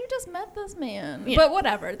head, I'm thinking, you just met this man. Yeah. But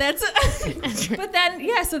whatever. That's. But then,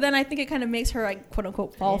 yeah. So then I think it kind of makes her like, quote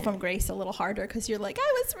unquote, fall from grace a little harder because you're like,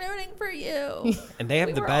 I was rooting for you. And they have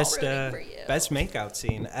We the were all best rooting for you. best makeout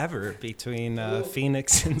scene ever between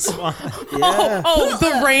Phoenix and Swan. Oh,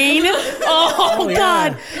 the rain. Oh, yeah.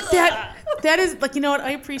 God. That is like, you know what?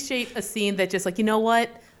 I appreciate a scene that just like, you know what?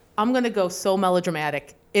 I'm going to go so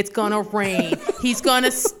melodramatic. It's going to rain.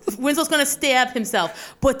 Winslow's going to stab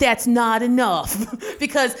himself. But that's not enough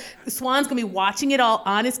because Swan's going to be watching it all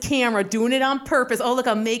on his camera, doing it on purpose. Oh, look,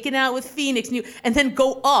 I'm making out with Phoenix. And then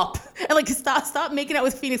go up and like, stop making out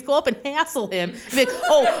with Phoenix. Go up and hassle him. And be like,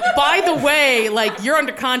 oh, by the way, like you're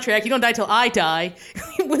under contract. You don't die till I die.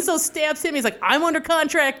 Winslow stabs him. He's like, I'm under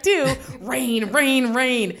contract too. Rain, rain,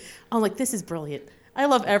 rain. I'm like, this is brilliant. I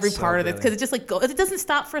love every part of it because it just like it doesn't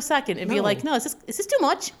stop for a second and be like, no, is this too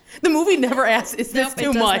much? The movie never asks, is this Nope, it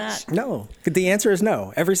too does much? not. No. The answer is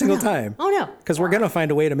no, every single time. Oh no. Because we're going to find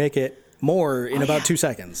a way to make it more in about 2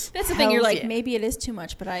 seconds. That's the thing. You're Hells like, yeah. maybe it is too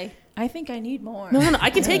much, but I think I need more. No, I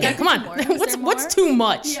can take it. Come on. More. Is there What's more? too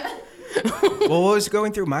much? Well, what was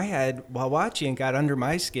going through my head while watching got under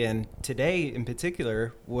my skin today in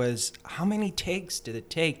particular was how many takes did it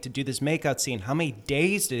take to do this makeout scene? How many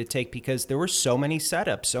days did it take? Because there were so many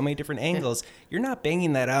setups, so many different angles. You're not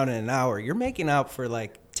banging that out in an hour. You're making out for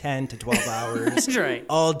like 10 to 12 hours That's right.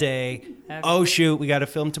 all day. Oh, shoot, we got to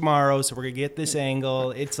film tomorrow, so we're going to get this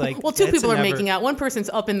angle. It's like, Well, two that's people are never- making out. One person's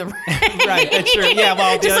up in the rain. Right, that's true. Yeah,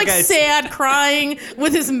 well, the just other like guy's- sad, crying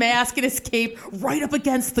with his mask and his cape right up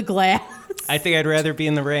against the glass. I think I'd rather be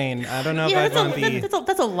in the rain. I don't know if I'd want to be...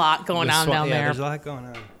 that's a lot going on down yeah, there. there's a lot going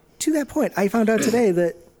on. To that point, I found out today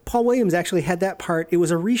that Paul Williams actually had that part. It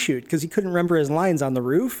was a reshoot because he couldn't remember his lines on the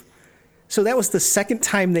roof. So that was the second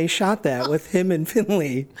time they shot that with him and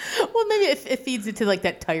Finley. Well, maybe it feeds into like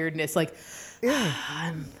that tiredness, like,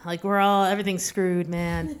 like everything's screwed,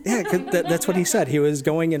 man. Yeah, 'cause that's what he said. He was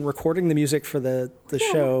going and recording the music for the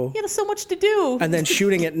show He had so much to do. and then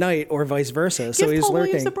shooting at night or vice versa. So Give he's Paul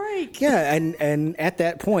lurking. Williams a break. Yeah, and at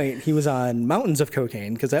that point, he was on mountains of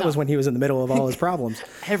cocaine because that was when he was in the middle of all his problems.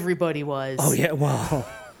 Everybody was. Oh, yeah, well,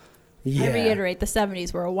 yeah. I reiterate, the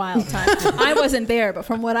 70s were a wild time. I wasn't there, but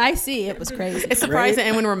from what I see, it was crazy. It's surprising Right? that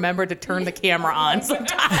anyone remembered to turn the camera on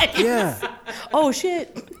sometimes. Yeah. Oh,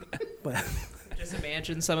 shit. But, Just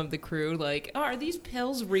imagine some of the crew like, oh, are these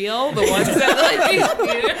pills real? The ones that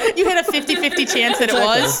like, You had a 50-50 chance that it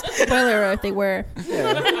was. Spoiler alert, they were.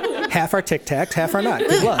 half are Tic Tacs, half are not.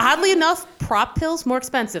 Good luck. Oddly enough, prop pills more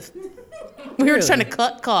expensive. We were Really? trying to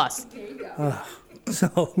cut costs.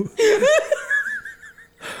 So,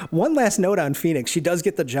 one last note on Phoenix. She does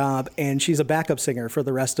get the job, and she's a backup singer for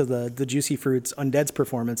the rest of the Juicy Fruits Undead's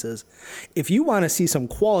performances. If you want to see some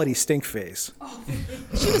quality stink face,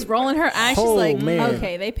 She was rolling her eyes. She's Oh, like, man.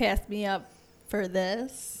 okay, they passed me up for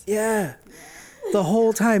this. Yeah. The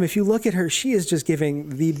whole time, if you look at her, she is just giving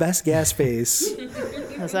the best gas face.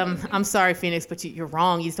 I'm sorry, Phoenix, but you're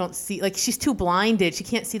wrong. You just don't see, like, she's too blinded. She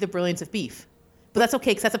can't see the brilliance of Beef. But that's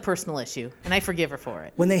okay, because that's a personal issue, and I forgive her for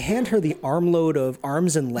it. When they hand her the armload of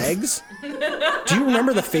arms and legs, do you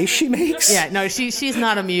remember the face she makes? Yeah, no, she's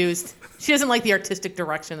not amused. She doesn't like the artistic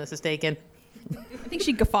direction this is taken. I think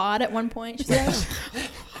she guffawed at one point. She's like,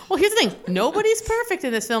 Well, here's the thing. Nobody's perfect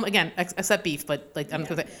in this film. Again, except Beef, but like I'm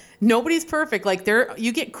gonna say, nobody's perfect. Like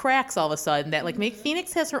you get cracks all of a sudden that like make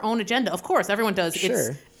Phoenix has her own agenda. Of course, everyone does.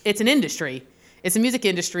 Sure. It's an industry. It's a music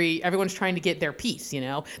industry. Everyone's trying to get their piece, you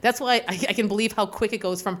know? That's why I can believe how quick it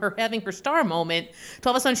goes from her having her star moment to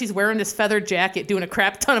all of a sudden she's wearing this feathered jacket, doing a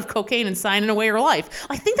crap ton of cocaine and signing away her life.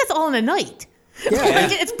 I think that's all in a night. Yeah.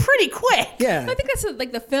 Like, it's pretty quick. Yeah. I think that's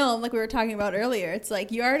like the film, like we were talking about earlier. It's like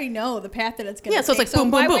you already know the path that it's going to Yeah, so it's take. like boom,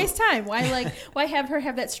 boom, why boom. waste time? Why have her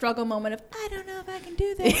have that struggle moment of I don't know if I can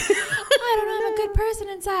do this. I don't know, I'm a good person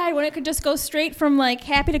inside. When it could just go straight from like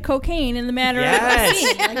happy to cocaine in the matter of a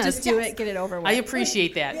scene. Like just do it, get it over with. I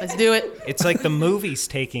appreciate that. Let's do it. It's like the movies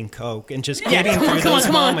taking coke and just getting through those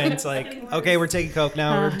moments. Like, okay, we're taking coke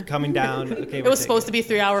now. We're coming down. Okay, It was supposed to be a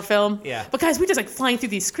 3-hour film. Yeah. But guys, we just like flying through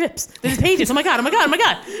these scripts. These pages. Oh my God, oh my God, oh my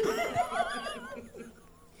God.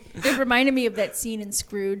 It reminded me of that scene in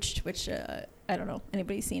Scrooged, which I don't know,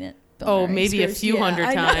 anybody's seen it? Bill Oh, Murray, maybe a Scrooged? few Yeah, hundred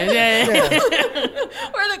I know. times.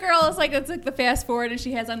 Yeah. Where the girl is like, it's like the fast forward and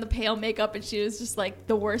she has on the pale makeup and she was just like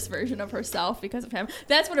the worst version of herself because of him.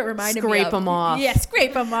 That's what it reminded me of. Scrape 'em off. Yeah,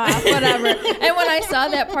 scrape them off, whatever. And when I saw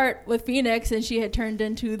that part with Phoenix and she had turned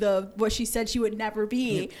into what she said she would never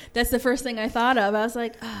be, that's the first thing I thought of. I was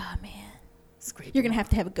like, oh man. You're going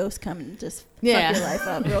to have a ghost come and just fuck your life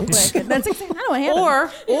up real quick. And that's exactly how it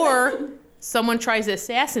happened. Or someone tries to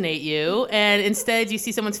assassinate you, and instead you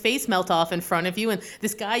see someone's face melt off in front of you, and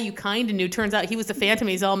this guy you kind of knew, turns out he was the Phantom,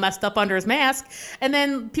 he's all messed up under his mask, and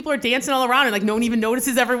then people are dancing all around, and like no one even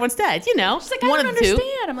notices everyone's dead, you know? She's like, one I don't of the two.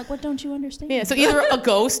 understand. I'm like, what don't you understand? Yeah, so either a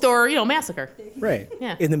ghost or, massacre. Right.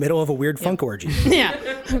 Yeah. In the middle of a weird funk orgy. Yeah.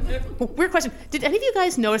 Weird question. Did any of you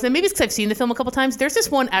guys notice, and maybe it's because I've seen the film a couple times, there's this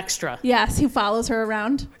one extra. Yes, who follows her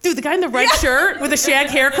around. Dude, the guy in the red shirt with a shag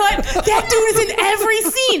haircut, that dude is in every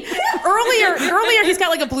scene. Earlier he's got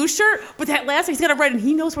like a blue shirt, but that last one he's got a red, and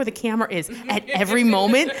he knows where the camera is at every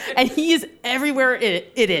moment, and he is everywhere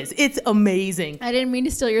it is. It's amazing. I didn't mean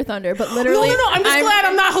to steal your thunder, but literally. No, I'm just glad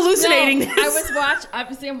I'm not hallucinating this.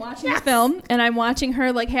 I'm watching the film, and I'm watching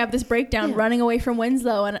her like have this breakdown running away from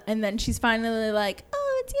Winslow, and then she's finally like,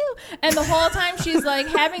 oh, it's you. And the whole time she's like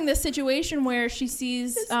having this situation where she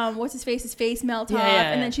sees, what's his face melt off,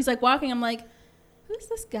 and then she's like walking, I'm like, who's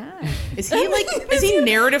this guy? Is he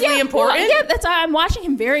narratively important? Well, yeah, that's why I'm watching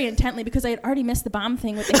him very intently because I had already missed the bomb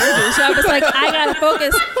thing with the hairdo. So I was like, I gotta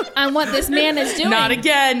focus on what this man is doing. Not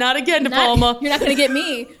again, DePalma. You're not gonna get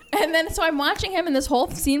me. And then so I'm watching him and this whole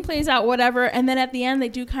scene plays out, whatever. And then at the end they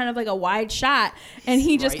do kind of like a wide shot, and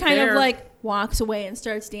he just Right kind there. of like walks away and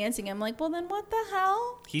starts dancing. I'm like, well then what the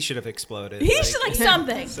hell? He should have exploded. He should like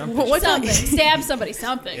something. Stab somebody,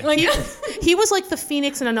 something. Like He was like the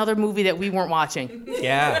Phoenix in another movie that we weren't watching.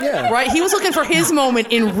 Yeah. Right? He was looking for his moment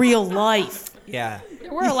in real life. Yeah.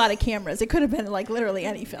 there were a lot of cameras. It could have been like literally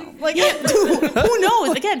any film. Like Who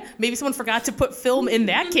knows? Again, maybe someone forgot to put film in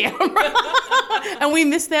that camera and we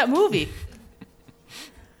missed that movie.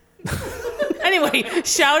 Anyway,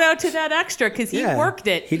 shout out to that extra because he worked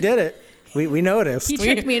it. He did it. We noticed. he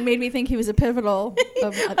tricked me and made me think he was a pivotal,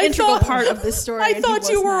 an integral part of this story. I and he thought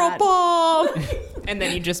you was were not. a bomb. And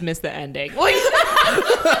then you just missed the ending.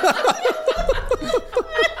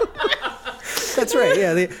 That's right.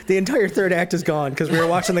 Yeah, the entire third act is gone because we were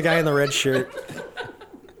watching the guy in the red shirt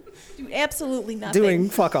Dude, absolutely nothing. doing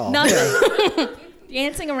fuck all. Nothing. Yeah.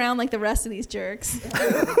 Dancing around like the rest of these jerks.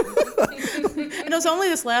 And it was only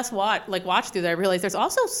this last watch through that I realized there's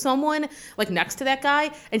also someone like next to that guy,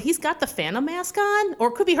 and he's got the Phantom mask on, or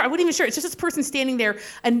it could be her. I wasn't even sure. It's just this person standing there,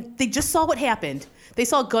 and they just saw what happened. They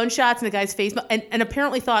saw gunshots in the guy's face, and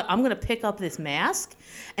apparently thought, I'm going to pick up this mask.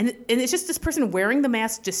 And it's just this person wearing the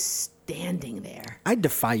mask just standing there. I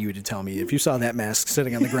defy you to tell me if you saw that mask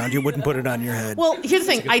sitting on the ground, you wouldn't put it on your head. Well, here's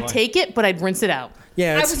the thing. I'd take it, but I'd rinse it out.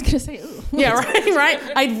 Yeah, I it's, was going to say, ooh. Yeah, right?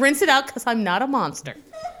 I'd rinse it out because I'm not a monster.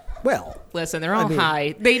 well, Listen, they're all mean-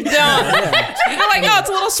 high. They don't. They're like, oh, it's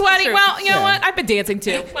a little sweaty. Sure. Well, you know Yeah. what? I've been dancing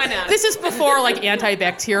too. Why not? This is before like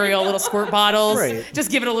antibacterial little squirt bottles. Right. Just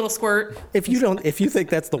give it a little squirt. if you think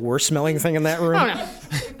that's the worst smelling thing in that room, I don't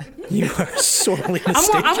know. you are sorely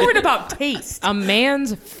mistaken. I'm worried about taste. A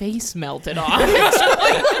man's face melted off.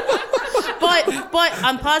 But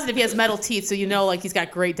I'm positive he has metal teeth, so you know like he's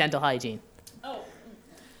got great dental hygiene.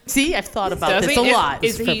 See, I've thought about this a Doesn't- lot.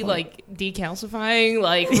 Is he like decalcifying,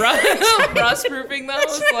 like rust proofing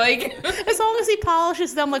those? Like, As long as he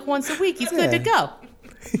polishes them like once a week, he's good to go.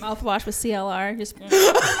 Mouthwash with CLR. Just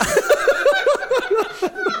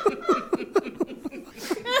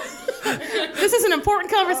This is an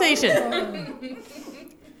important conversation.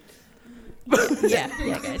 yeah,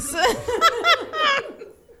 guys.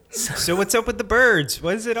 So what's up with the birds?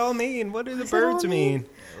 What does it all mean? What do the birds mean?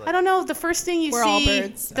 I don't know. The first thing you We're see, all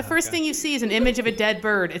birds. the first thing you see is an image of a dead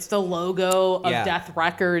bird. It's the logo of Yeah. Death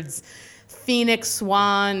Records. Phoenix,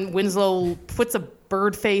 swan, Winslow puts a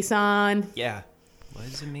bird face on. Yeah. What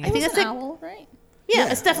does it mean? I think It's that's an it. owl, right?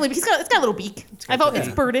 Yeah, it's definitely. It's got a little beak. I vote it's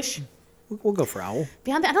birdish. We'll go for owl.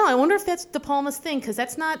 Beyond that, I don't know. I wonder if that's DePalma's thing, because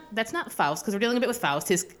that's not Faust, because we're dealing a bit with Faust.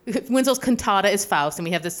 His Winslow's cantata is Faust, and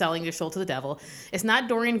we have the selling your soul to the devil. It's not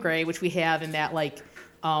Dorian Gray, which we have in that like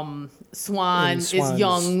Swan is Swan's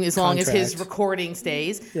young as long as his contract. recording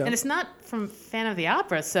stays, Yeah. and it's not from Fan of the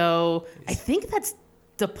Opera. So I think that's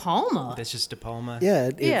DePalma. That's just DePalma.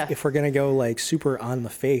 Yeah, Yeah. if we're gonna go like super on the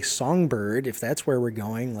face songbird, if that's where we're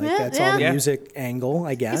going, like Yeah, that's yeah. all the Yeah. music angle,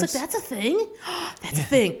 I guess. He's like, that's a thing. That's a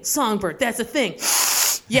thing. Songbird. That's a thing.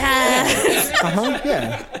 Yes.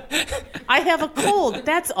 Yeah. I have a cold.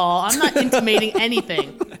 That's all. I'm not intimating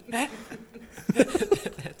anything.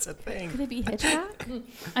 That's a thing. Could it be Hitchcock?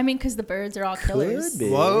 I mean, because the birds are all killers. Could be.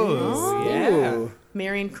 Whoa. Yeah. Ooh.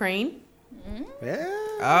 Marion Crane. Yeah.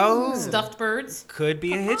 Oh. Stuffed birds. Could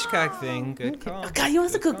be a Hitchcock thing. Good call. God, you know,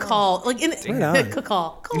 that's a good call. Like, Right on. good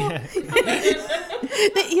call. You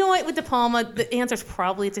know what? With DePalma, the answer's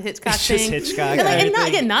probably it's a Hitchcock It's just thing. Hitchcock, And, like, I and not,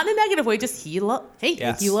 think. again, not in a negative way. Just he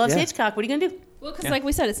Yes. he loves Yeah. Hitchcock. What are you gonna do? Well, because like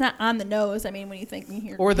we said, it's not on the nose. I mean, when you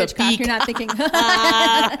hear Or the Hitchcock, beak. you're not thinking,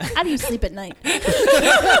 how do you sleep at night? No,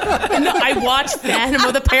 I watched Phantom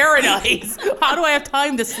of the Paradise. How do I have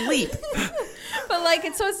time to sleep? But like,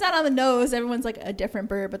 it's not on the nose. Everyone's like a different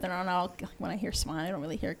bird. But then when I hear swan, I don't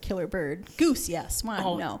really hear killer bird. Goose, yeah. Swan,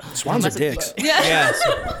 Oh. no. Swans are dicks. Yeah.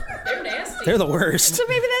 they're nasty. They're the worst. So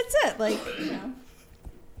maybe that's it. Like,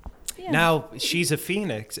 Yeah. Now, she's a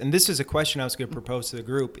phoenix, and this is a question I was going to propose to the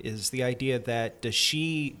group, is the idea that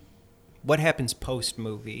what happens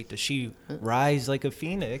post-movie? Does she rise like a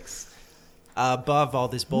phoenix above all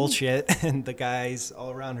this bullshit and the guys all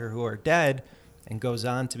around her who are dead and goes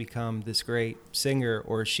on to become this great singer,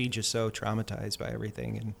 or is she just so traumatized by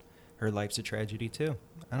everything and her life's a tragedy too?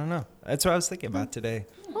 I don't know. That's what I was thinking about today.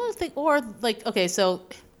 Okay, so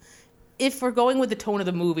if we're going with the tone of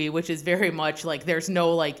the movie, which is very much like there's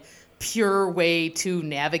no like pure way to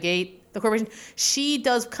navigate the corporation, she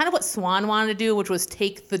does kind of what Swan wanted to do, which was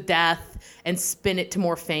take the death and spin it to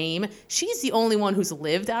more fame. She's the only one who's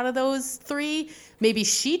lived out of those three. Maybe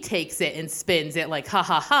she takes it and spins it like, ha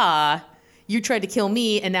ha ha, you tried to kill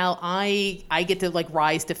me, and now I get to like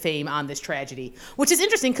rise to fame on this tragedy, which is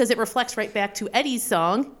interesting because it reflects right back to Eddie's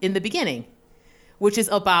song in the beginning, which is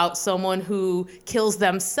about someone who kills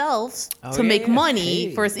themselves to make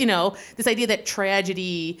money for, this idea that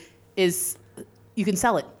tragedy is, you can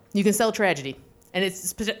sell it. You can sell tragedy. And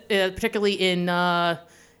it's particularly in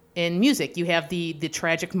music. You have the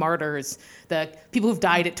tragic martyrs, the people who've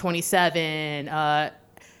died at 27, Big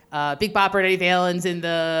Bopper and Eddie Valens in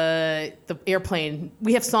the airplane.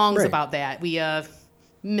 We have songs about that. We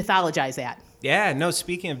mythologize that. Yeah, no,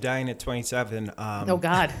 speaking of dying at 27. Oh,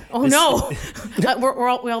 God. Oh, no. We're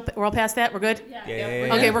all past that? We're good? Yeah.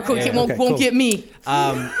 Okay, we're cool. Yeah. Won't cool. get me.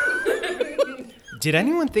 Did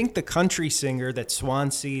anyone think the country singer that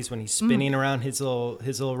Swan sees when he's spinning around his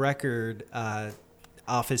little record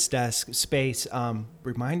office desk space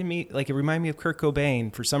reminded me of Kurt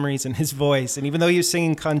Cobain for some reason, his voice, and even though he was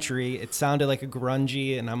singing country, it sounded like a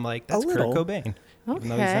grungy, and I'm like, that's Kurt little. Cobain, even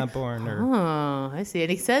though he's not born. Oh, I see.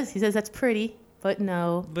 And he says that's pretty, but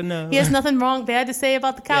no. But no. He has nothing bad to say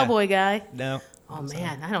about the cowboy guy. No. Oh,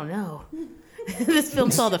 man, I don't know. This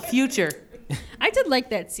film saw the future. I did like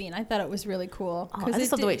that scene. I thought it was really cool. Oh, I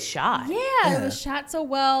just love the way it's shot. Yeah, it was shot so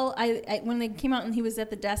well. I when they came out and he was at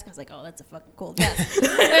the desk, I was like, oh, that's a fucking cool desk.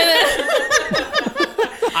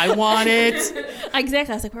 I want it.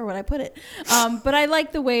 Exactly. I was like, where would I put it? But I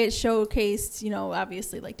like the way it showcased,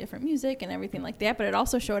 obviously like different music and everything like that. But it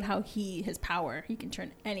also showed how his power. He can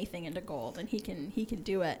turn anything into gold, and he can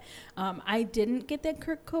do it. I didn't get that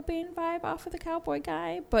Kurt Cobain vibe off of the cowboy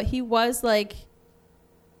guy, but he was like,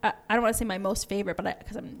 I don't want to say my most favorite, but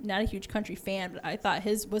because I'm not a huge country fan, but I thought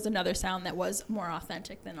his was another sound that was more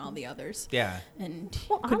authentic than all the others. Yeah. And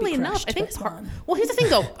Oddly enough, I think well, here's the thing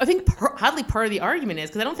though. I think oddly part of the argument is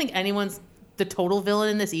because I don't think anyone's the total villain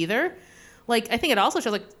in this either. Like I think it also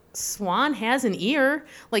shows like Swan has an ear.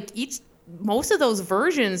 Like most of those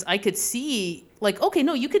versions I could see, like, okay,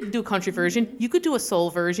 no, you could do a country version. You could do a soul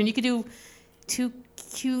version. You could do two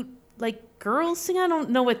cute, like, girls sing. I don't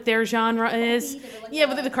know what their genre is. Yeah,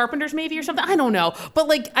 but the Carpenters maybe or something. I don't know. But,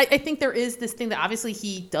 like, I think there is this thing that obviously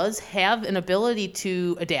he does have an ability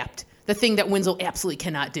to adapt. The thing that Winslow absolutely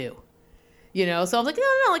cannot do. You know, so I'm like,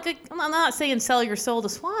 no, like, I'm not saying sell your soul to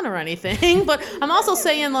Swan or anything, but I'm also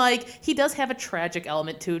saying, like, he does have a tragic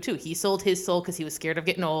element too. He sold his soul because he was scared of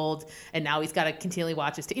getting old, and now he's got to continually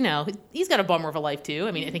watch his, he's got a bummer of a life too.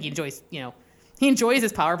 I mean, I think he enjoys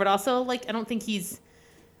his power, but also, like, I don't think he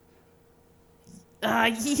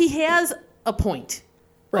has a point.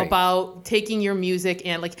 Right. About taking your music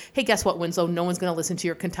and like, hey, guess what, Winslow? No one's going to listen to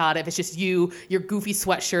your cantata if it's just you, your goofy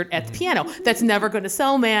sweatshirt at the piano. That's never going to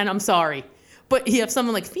sell, man. I'm sorry. But you have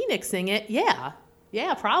someone like Phoenix sing it, yeah,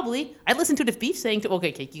 probably. I'd listen to it if Beef sang to.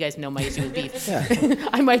 Okay, you guys know my issue with Beef.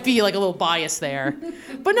 I might be like a little biased there,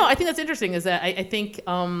 but no, I think that's interesting. Is that I think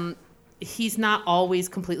he's not always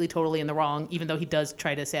completely totally in the wrong, even though he does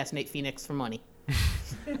try to assassinate Phoenix for money.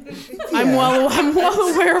 I'm well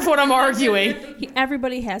aware of what I'm arguing.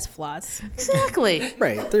 Everybody has flaws. Exactly.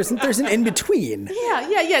 Right. There's an in between.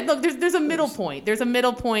 Yeah. Look, there's a middle point. There's a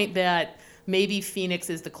middle point that maybe Phoenix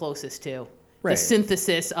is the closest to. Right. The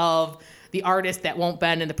synthesis of the artist that won't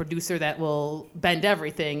bend and the producer that will bend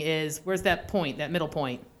everything is, where's that point, that middle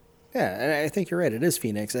point? Yeah, and I think you're right. It is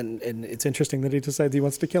Phoenix, and it's interesting that he decides he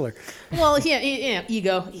wants to kill her. Well,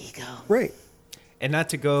 ego. Right. And not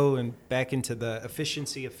to go and back into the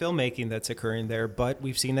efficiency of filmmaking that's occurring there, but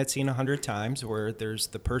we've seen that scene 100 times where there's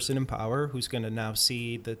the person in power who's going to now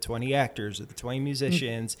see the 20 actors or the 20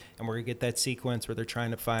 musicians, and we're going to get that sequence where they're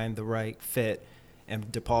trying to find the right fit. And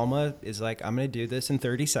DePalma is like, I'm going to do this in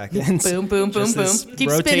 30 seconds. Boom, boom, boom, boom. Keep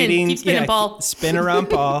spinning, Paul. Spin around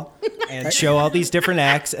Paul and show all these different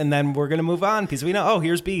acts, and then we're going to move on because we know,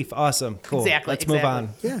 here's Beef. Awesome. Cool. Let's move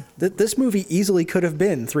on. Yeah. This movie easily could have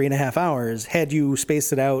been 3.5 hours had you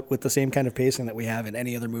spaced it out with the same kind of pacing that we have in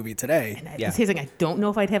any other movie today. And I don't know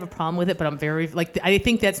if I'd have a problem with it, but I'm very, I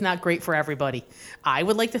think that's not great for everybody. I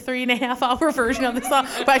would like the 3.5 hour version of the song,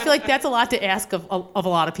 but I feel like that's a lot to ask of a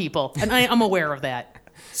lot of people, and I'm aware of that.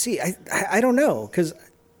 See, I don't know, because...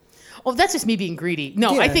 Well, that's just me being greedy.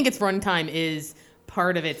 No, I think its runtime is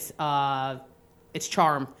part of its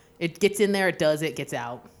charm. It gets in there, it does it, gets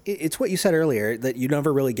out. It's what you said earlier, that you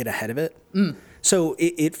never really get ahead of it. So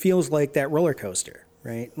it feels like that roller coaster,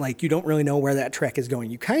 right? Like, you don't really know where that trek is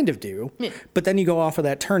going. You kind of do, but then you go off of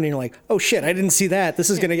that turn, and you're like, oh, shit, I didn't see that.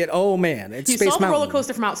 This is going to get, oh, man, it's you Space saw Mountain. the roller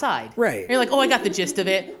coaster from outside. Right. You're like, oh, I got the gist of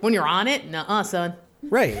it. When you're on it, nuh-uh, son.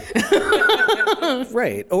 Right.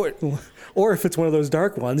 Right. Or if it's one of those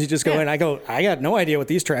dark ones, you just go in, I got no idea what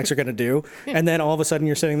these tracks are going to do. And then all of a sudden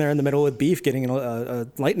you're sitting there in the middle with Beef getting a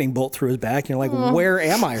lightning bolt through his back. And you're like, where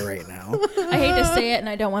am I right now? I hate to say it, and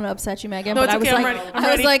I don't want to upset you, Megan, no, but I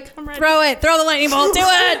was like, throw the lightning bolt, do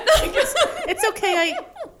it. It's okay.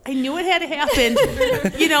 I knew it had to happen.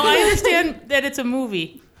 I understand that it's a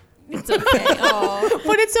movie. It's okay.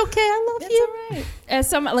 But it's okay. I love you. All right.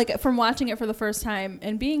 As from watching it for the first time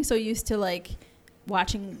and being so used to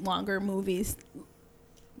watching longer movies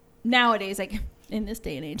nowadays, in this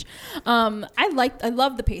day and age, I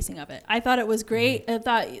love the pacing of it. I thought it was great. I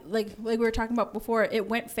thought like we were talking about before, it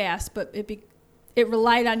went fast, but it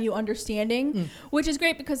relied on you understanding, which is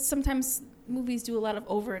great because sometimes movies do a lot of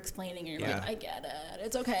over-explaining, and you're like, I get it,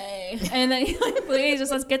 it's okay. And then you're like, please,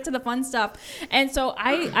 just let's get to the fun stuff. And so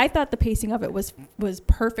I thought the pacing of it was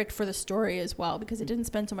perfect for the story as well, because it didn't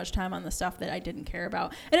spend so much time on the stuff that I didn't care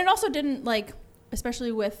about. And it also didn't,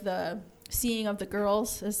 especially with the seeing of the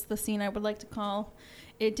girls, is the scene I would like to call,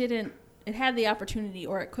 it had the opportunity,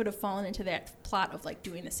 or it could have fallen into that plot of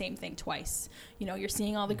doing the same thing twice. You're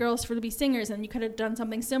seeing all the girls to be singers, and you could have done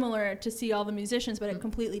something similar to see all the musicians, but it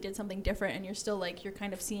completely did something different, and you're still you're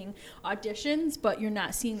kind of seeing auditions, but you're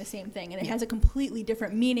not seeing the same thing, and it has a completely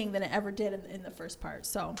different meaning than it ever did in the first part.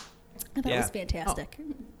 So I thought it was fantastic.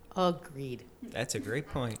 Agreed. That's a great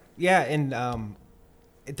point. Yeah, and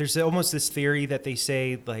there's almost this theory that they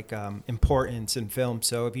say importance in film.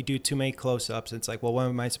 So if you do too many close-ups, it's like, well,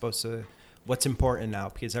 what's important now?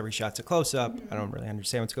 Because every shot's a close-up. I don't really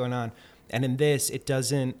understand what's going on. And in this, it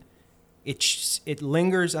doesn't. It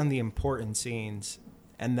lingers on the important scenes,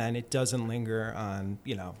 and then it doesn't linger on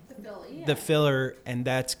the filler, and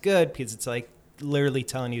that's good because it's literally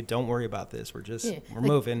telling you, don't worry about this. We're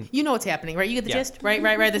moving. You know what's happening, right? You get the gist, right?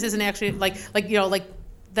 This isn't actually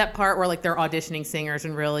that part where they're auditioning singers,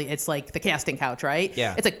 and really it's the casting couch, right?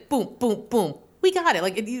 Yeah. It's boom, boom, boom, we got it.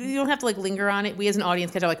 Like you don't have to like linger on it. We as an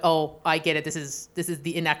audience catch are like, oh, I get it. This is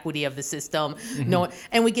the inequity of the system. No,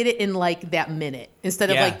 and we get it in like that minute instead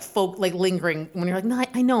of like lingering when you're like, no,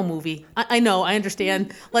 I know movie. I know, I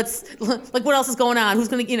understand. Let's like what else is going on? Who's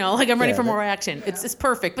gonna like I'm ready for more action. It's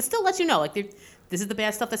perfect, but still lets you know like this is the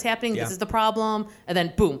bad stuff that's happening. This is the problem, and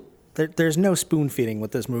then boom. There's no spoon feeding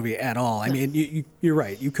with this movie at all. I mean, you're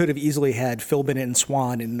right. You could have easily had Phil Bennett and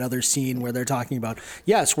Swan in another scene where they're talking about,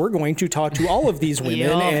 yes, we're going to talk to all of these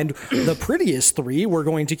women, and the prettiest 3 we're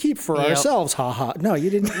going to keep for ourselves. Ha ha. No, you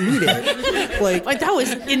didn't need it. Like that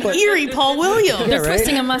was an eerie Paul Williams. They're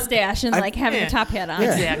twisting a mustache and like having a top hat on.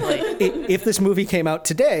 Yeah. Exactly. If this movie came out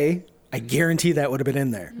today, I guarantee that would have been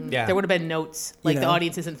in there. Yeah. There would have been notes like the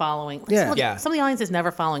audience isn't following. Like, some of the audience is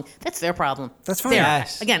never following. That's their problem. That's fine.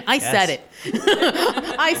 Yes. Again, I said it.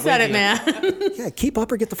 I said it, man. Yeah, keep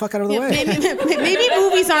up or get the fuck out of the way. Maybe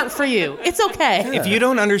movies aren't for you. It's okay. If you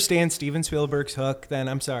don't understand Steven Spielberg's Hook, then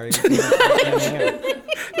I'm sorry.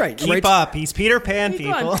 Right. Keep up. He's Peter Pan,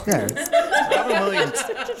 people. Yeah. Robin Williams.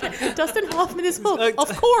 Dustin Hoffman is Hook.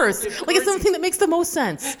 Of course. Like it's something that makes the most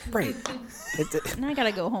sense. Right. And I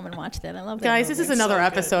gotta go home and watch that. I love that. Guys, movie. this is another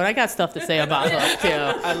episode. I got stuff to say about Hook too.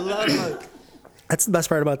 I love Hook. That's the best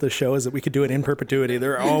part about this show is that we could do it in perpetuity.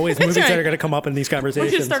 There are always movies that are going to come up in these We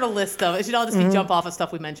conversations. should start a list of it. It should all just be jump off of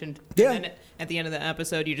stuff we mentioned. Yeah. And at the end of the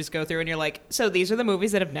episode, you just go through and you're like, so these are the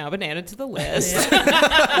movies that have now been added to the list.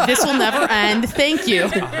 This will never end. Thank you.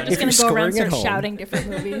 I'm just gonna go around and start shouting different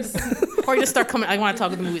movies. Or you just start coming. I want to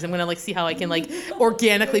talk about the movies. I'm gonna like see how I can like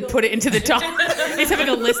organically put it into the top. Just having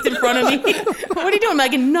a list in front of me. What are you doing,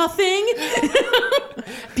 Megan? Nothing.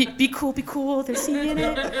 Be cool. Be cool. They're seeing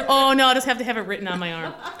it. Oh no, I'll just have to have it written on my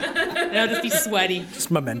arm. And I'll just be sweaty.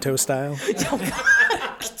 Just Memento style. I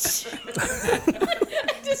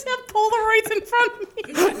just have Polaroids in front of me.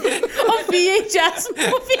 A VHS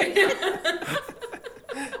movie.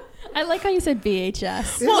 I like how you said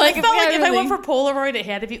VHS. Well, I felt like if I went for Polaroid, it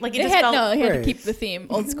had to be like it just felt. No, it had to keep the theme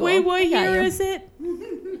old school. Wait, what year is it?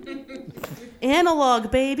 Analog,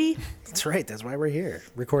 baby. That's right. That's why we're here,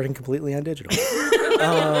 recording completely on digital.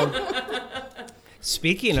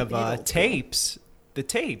 Speaking of tapes, the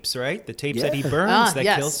tapes, right? The tapes that he burns that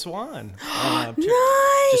kill Swan. Nice.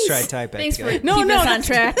 Just try to type Thanks it. for keeping us on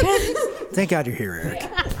track. Thank God you're here, Eric.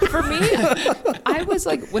 For me, I was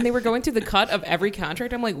like, when they were going through the cut of every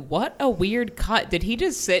contract, I'm like, what a weird cut. Did he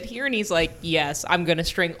just sit here and he's like, yes, I'm going to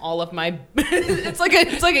string all of my, it's like a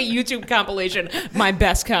YouTube compilation, my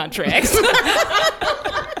best contracts.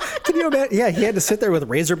 Can you imagine? Yeah, he had to sit there with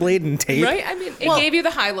razor blade and tape. Right? I mean, it gave you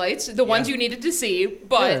the highlights, the ones you needed to see,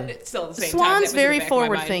 but still at the same time. Swan's very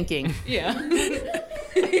forward thinking. Yeah.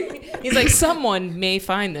 He's like, someone may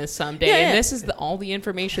find this someday, and this is all the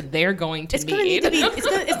information they're going to need.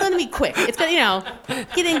 It's going to be quick. It's going to,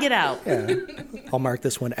 get in, get out. Yeah. I'll mark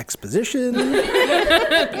this one exposition.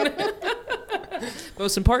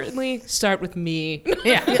 Most importantly, start with me.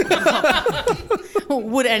 Yeah.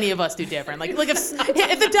 Would any of us do different? Like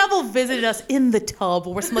if the devil visited us in the tub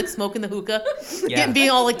where we're like smoking the hookah, being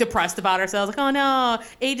all like depressed about ourselves, like, oh no,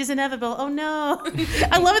 age is inevitable. Oh no.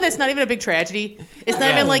 I love it. That's not even a big tragedy. It's not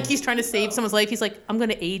even like he's trying to save someone's life. He's like, I'm going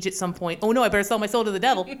to age at some point. Oh no, I better sell my soul to the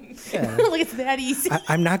devil. Yeah. Like it's that easy.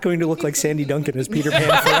 I'm not going to look like Sandy Duncan as Peter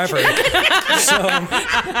Pan forever. So.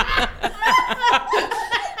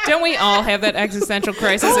 Don't we all have that existential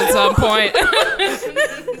crisis at some point?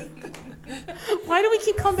 Why do we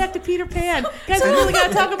keep coming back to Peter Pan? Guys, we really got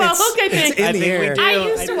to talk about Hook, I think. It's in the air. I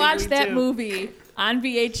used to watch that movie on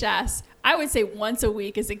VHS. I would say once a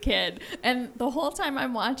week as a kid. And the whole time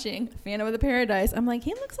I'm watching Phantom of the Paradise, I'm like,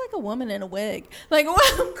 he looks like a woman in a wig. Like,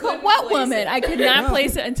 what woman? I could not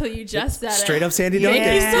place it until you just said it. Straight up Sandy Duncan.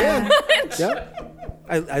 Thank you so much. Yep.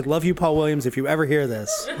 I love you, Paul Williams, if you ever hear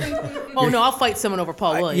this. Oh, no, I'll fight someone over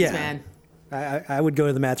Paul Williams, man. I would go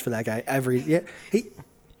to the mats for that guy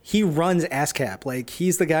He runs ASCAP. Like,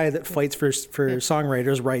 he's the guy that fights for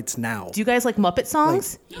songwriters' rights now. Do you guys like Muppet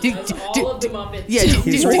songs? All of the Muppets. Yeah.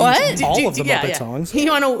 What? All of the Muppet songs.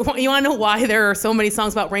 You want to know why there are so many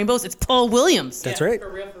songs about rainbows? It's Paul Williams. That's right.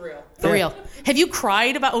 For real. For real. Have you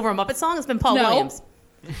cried over a Muppet song? It's been Paul Williams.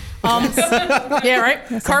 Yeah,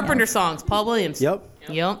 right? Carpenter songs, Paul Williams. Yep.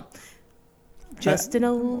 Just an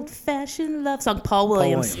old-fashioned love song, Paul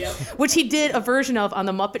Williams. Which he did a version of on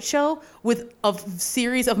The Muppet Show with a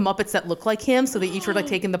series of Muppets that look like him, so they each were like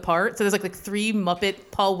taking the part. So there's like 3 Muppet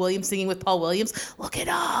Paul Williams singing with Paul Williams. Look it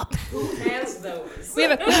up. Who has those? We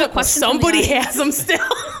have a question. Somebody has them still.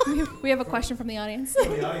 We have a question from the audience.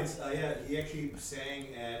 The audience, he actually sang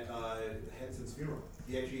at Henson's funeral.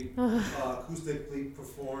 He actually acoustically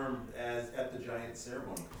performed at the giant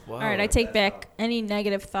ceremony. Wow. All right, I take back any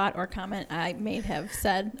negative thought or comment I may may have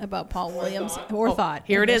said about Paul Williams or thought.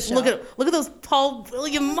 Here in it this is. Look show. at those Paul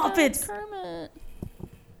Williams Muppets. Kermit.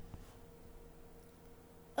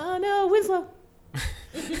 Oh no, Winslow.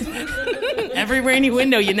 Every rainy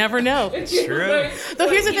window, you never know. True. Though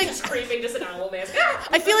here's the thing. He's screaming just an owl mask.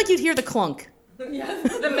 I feel like you'd hear the clunk. Yeah,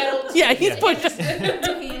 the metal. Yeah, he's pushing.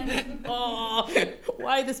 Oh,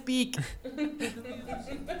 why this beak? Why did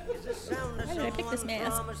I pick this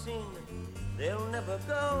mask? They'll never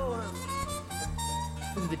go.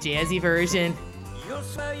 This is the jazzy version. You'll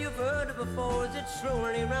swear you've heard it before as it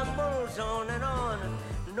slowly rambles on and on.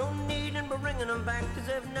 No need in bringing them back because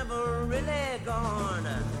they've never really gone.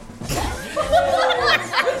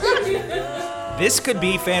 This could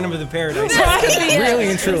be Phantom of the Paradise. Really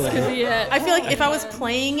and truly. I feel like if I was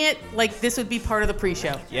playing it, like this would be part of the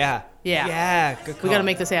pre-show. Yeah. Yeah. Yeah. Good call. We got to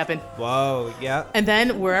make this happen. Whoa. Yeah. And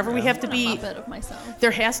then wherever we have to I'm be, a Muppet of myself. there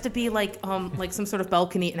has to be like some sort of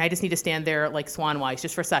balcony, and I just need to stand there like swan-wise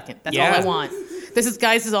just for a second. That's Yeah. all I want. This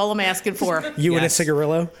is all I'm asking for. You and a Yes.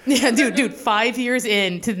 cigarillo? Yeah, dude, 5 years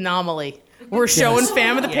into the anomaly. We're showing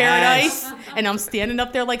Phantom of the Yes. Paradise, and I'm standing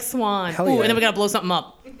up there like Swan. Hell Ooh, yeah. and then we gotta blow something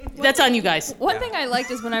up. That's on you guys. One thing I liked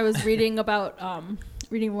is when I was reading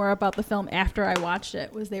more about the film after I watched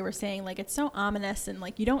it, was they were saying like it's so ominous and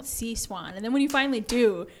like you don't see Swan, and then when you finally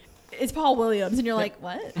do, it's Paul Williams, and you're like,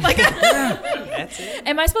 what? Like, That's it.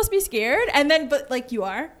 am I supposed to be scared? And then, but like you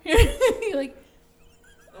are, you're like,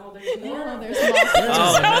 Oh, there's more. no, there's more.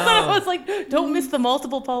 I was like, don't miss the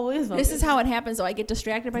multiple Paul Williams. This is how it happens. So I get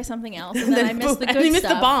distracted by something else, and then I miss the and good you miss the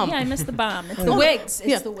stuff. bomb. Yeah, I miss the bomb. It's the wigs.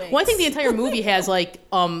 It's the wigs. Well, I think the entire movie has like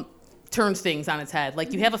turns things on its head.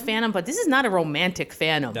 Like you have a Phantom, but this is not a romantic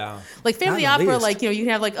Phantom. No. Like Phantom of the Not in the Opera, least. like you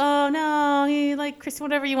can have like, oh no, he like Christine,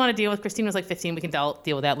 whatever you want to deal with. Christine was like 15. We can deal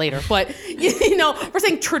with that later. But we're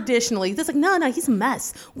saying traditionally, it's like no, he's a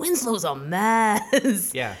mess. Winslow's a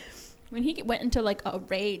mess. Yeah. When he went into like a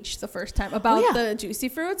rage the first time about the juicy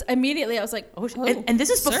fruits, immediately I was like, And this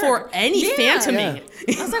is sir. before any phantoming. I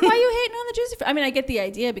was like, why are you hating on the juicy fruit? I mean, I get the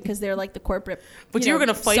idea because they're like the corporate. But you were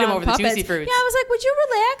gonna fight him song over the puppets. juicy fruits. Yeah, I was like, would you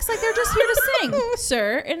relax? Like they're just here to sing,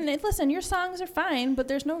 sir. And listen, your songs are fine, but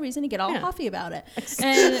there's no reason to get all huffy about it.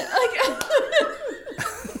 And like.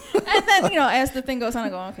 And then, as the thing goes on, I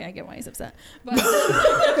go, okay, I get why he's upset. But, but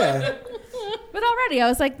already, I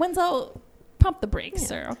was like, Winslow, pump the brakes,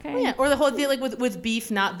 sir, okay? Yeah, or the whole deal like with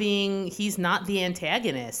Beef not being, he's not the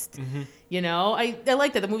antagonist. I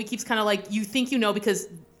like that. The movie keeps kind of like, you think because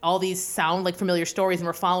all these sound like familiar stories and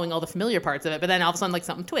we're following all the familiar parts of it, but then all of a sudden like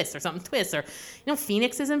something twists, or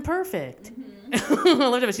Phoenix isn't perfect. I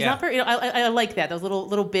love it, but she's not perfect. I like that, those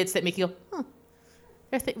little bits that make you go, huh.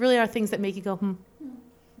 There really are things that make you go,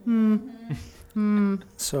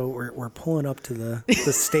 So we're pulling up to the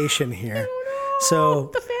station here. So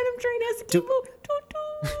the Phantom train has to keep moving.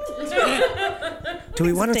 do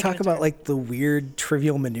we want to talk about like the weird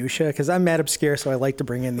trivial minutia? Because I'm mad obscure, so I like to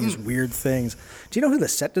bring in these weird things. Do you know who the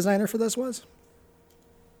set designer for this was?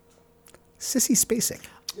 Sissy Spacek.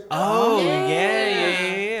 Oh,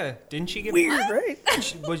 yeah. Didn't she get Weird, right?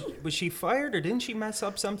 Was she fired or didn't she mess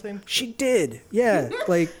up something? She did. Yeah.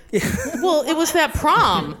 Like, Well, it was that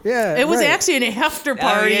prom. Yeah, It was right. actually an after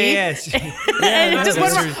party. Oh, yeah. And it just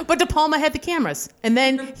went that's wrong. But DePalma had the cameras. And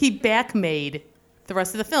then he back made the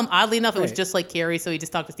rest of the film. Oddly enough, it was Right. just like Carrie, so he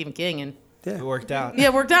just talked to Stephen King and It worked out.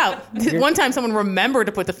 it worked out. One time someone remembered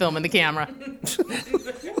to put the film in the camera.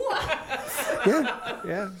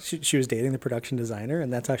 yeah. She was dating the production designer,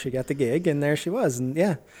 and that's how she got the gig, and there she was. And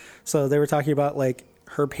yeah. So they were talking about like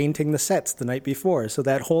her painting the sets the night before. So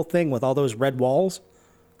that whole thing with all those red walls,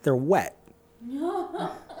 they're wet.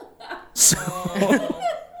 So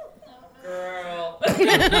Girl.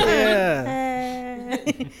 yeah.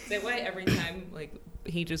 That way, every time like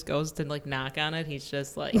he just goes to like knock on it, he's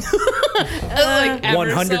just like, like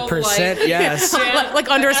 100% yes. like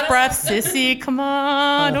under his breath, sissy, come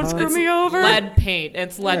on, don't screw me over. lead paint.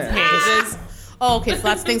 It's lead paint. It is. Oh, okay, so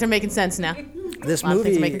lots of things are making sense now. This A lot of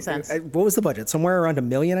things movie, are making sense. what was the budget? Somewhere around $1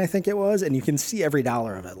 million, I think it was, and you can see every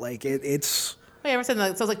dollar of it. Like it's Wait, ever said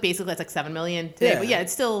that? So it's like basically that's like $7 million today. Yeah. But yeah,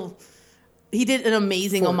 it's still, he did an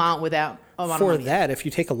amazing amount with that amount for of money. that. If you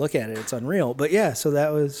take a look at it, it's unreal. But yeah, so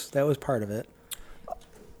that was part of it.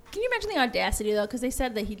 Can you imagine the audacity though? Because they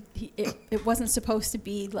said that it wasn't supposed to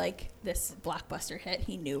be like this blockbuster hit.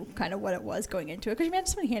 He knew kind of what it was going into it. Could you imagine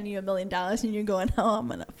somebody handing you $1 million and you're going, "Oh, I'm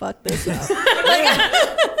gonna fuck this up."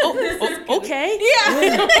 Okay.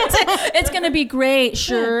 Yeah, it's gonna be great.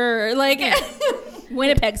 Sure, like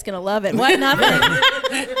Winnipeg's gonna love it. What? Nothing.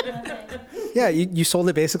 Yeah, you sold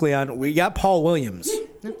it basically on. We got Paul Williams.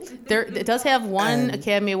 It does have one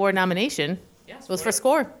Academy Award nomination. Yes, It was for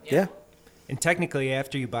score. Yeah. And technically,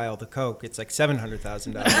 after you buy all the coke, it's like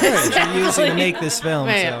 $700,000 that you're using to make this film.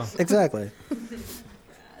 Man. So. Exactly.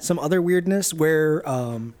 Some other weirdness where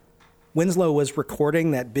Winslow was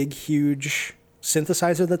recording that big, huge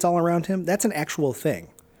synthesizer that's all around him. That's an actual thing.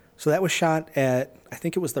 So that was shot at, I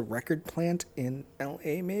think it was the record plant in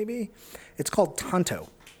L.A. maybe. It's called Tonto.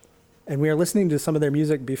 And we are listening to some of their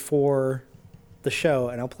music before the show,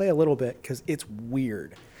 and I'll play a little bit because it's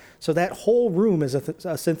weird. So that whole room is a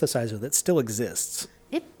synthesizer that still exists.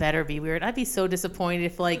 It better be weird. I'd be so disappointed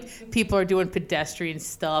if like people are doing pedestrian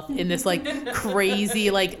stuff in this like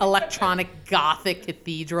crazy like electronic gothic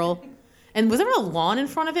cathedral. And was there a lawn in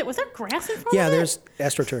front of it? Was there grass in front of it? Yeah, there's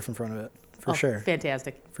AstroTurf in front of it, for sure.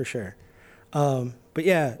 Fantastic. For sure. But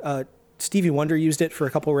yeah, Stevie Wonder used it for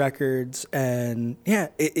a couple records, and yeah,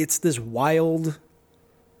 it's this wild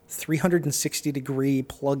 360-degree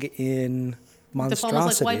plug-in monstrosity.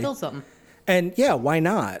 DePalma's like, why build something? And yeah, why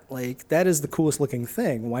not? Like, that is the coolest looking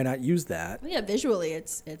thing. Why not use that? Well, yeah, visually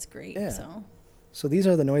it's great. Yeah. So these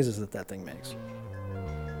are the noises that thing makes.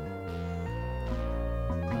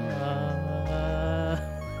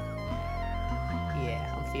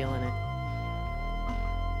 Yeah, I'm feeling it.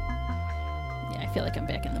 yeah, I feel like I'm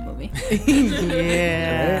back in the movie.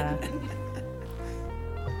 Yeah.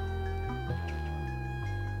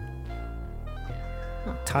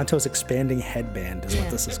 Tonto's Expanding Headband is what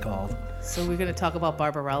this is called. So we're going to talk about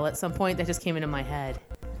Barbarella at some point. That just came into my head.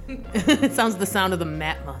 It sounds the sound of the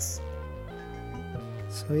matmos.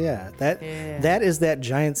 So yeah, that is that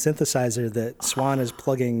giant synthesizer that Swan is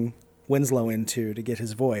plugging Winslow into to get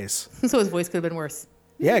his voice. So his voice could have been worse.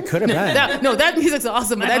 Yeah, it could have been. That music's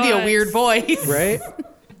awesome, but that'd be a weird voice. Right?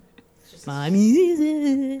 My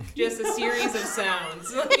music. Just a series of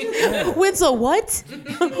sounds. Winslow, what?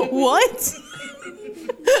 What?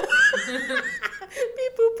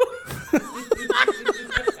 Beep, boop, boop.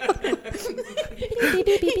 Beep,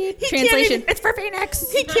 beep, beep, beep. Translation. It's for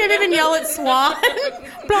Phoenix. He can't even yell at Swan.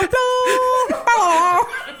 Blah, blah.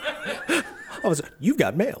 I was like, you've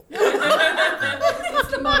got mail.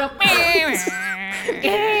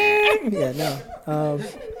 Yeah, no.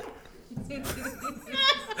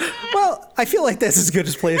 Well, I feel like that's as good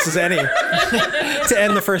a place as any to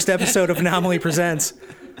end the first episode of Anomaly Presents.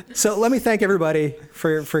 So let me thank everybody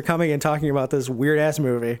for coming and talking about this weird-ass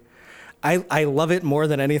movie. I love it more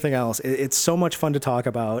than anything else. It's so much fun to talk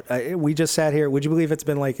about. We just sat here. Would you believe it's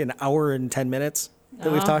been like an hour and 10 minutes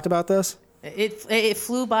that we've talked about this? It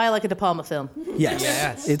flew by like a DePalma film.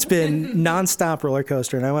 Yes. It's been nonstop roller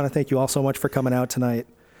coaster, and I want to thank you all so much for coming out tonight.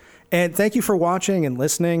 And thank you for watching and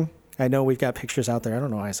listening. I know we've got pictures out there. I don't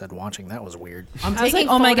know why I said watching. That was weird. I was like,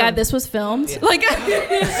 oh my God, this was filmed? Yeah. Like,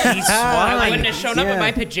 I wouldn't have shown up in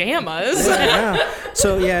my pajamas. Yeah.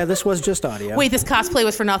 So, yeah, this was just audio. Wait, this cosplay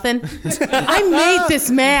was for nothing? I made this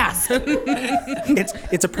mask.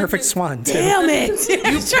 It's a perfect swan, too. Damn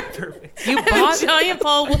it. You bought a giant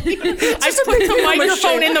Paul Williams. I put the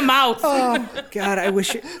microphone in the mouth. Oh, God, I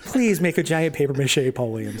wish please make a giant paper mache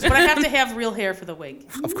Paul Williams. But I have to have real hair for the wig.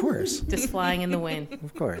 Of course. Just flying in the wind.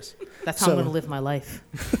 Of course. That's how I'm going to live my life.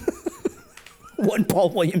 One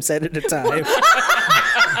Paul Williams at a time.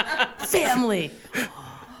 Family.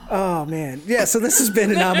 Oh, man. Yeah, so this has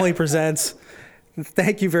been Anomaly Presents.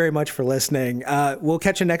 Thank you very much for listening. We'll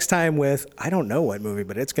catch you next time with, I don't know what movie,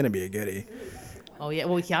 but it's going to be a goodie. Oh, yeah.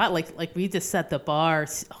 Well, yeah, like we just set the bar.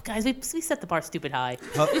 Oh, guys, we set the bar stupid high.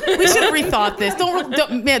 We should have rethought this.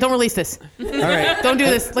 Don't release this. All right. Don't do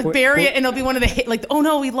this. Like, bury it, and it'll be one of the hit. Like, oh,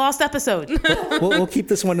 no, we lost episode. We'll keep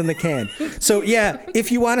this one in the can. So, yeah,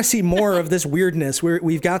 if you want to see more of this weirdness,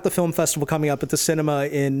 we've got the film festival coming up at the cinema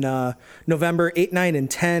in November 8, 9,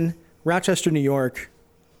 and 10, Rochester, New York.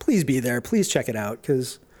 Please be there. Please check it out,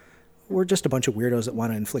 because we're just a bunch of weirdos that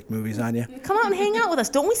want to inflict movies on you. Come out and hang out with us.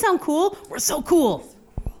 Don't we sound cool? We're so cool.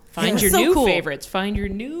 Find your new favorites. Find your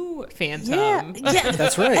new Phantom. Yeah.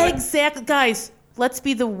 That's right. Exactly. Guys, let's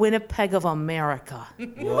be the Winnipeg of America.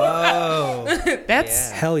 Whoa.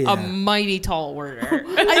 That's hell yeah. A mighty tall order.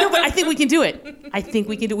 I know, but I think we can do it.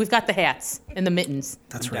 We've got the hats and the mittens.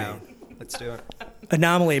 That's right. Let's do it.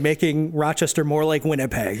 Anomaly, making Rochester more like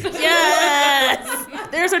Winnipeg. Yes!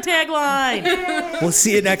 There's our tagline. We'll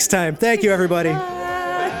see you next time. Thank you, everybody.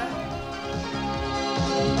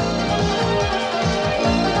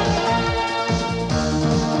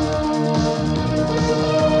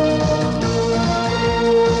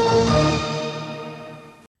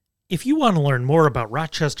 If you want to learn more about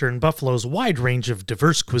Rochester and Buffalo's wide range of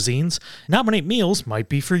diverse cuisines, Nominate Meals might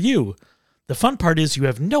be for you. The fun part is you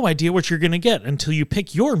have no idea what you're going to get until you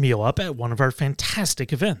pick your meal up at one of our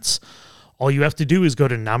fantastic events. All you have to do is go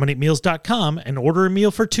to nominatemeals.com and order a meal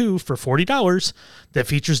for two for $40 that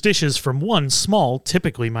features dishes from one small,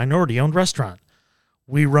 typically minority-owned restaurant.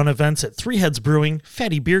 We run events at Three Heads Brewing,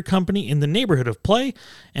 Fatty Beer Company in the neighborhood of Play,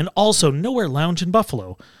 and also Nowhere Lounge in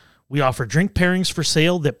Buffalo. We offer drink pairings for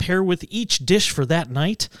sale that pair with each dish for that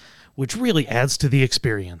night, which really adds to the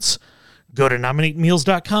experience. Go to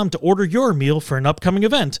nominatemeals.com to order your meal for an upcoming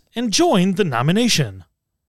event and join the nomination.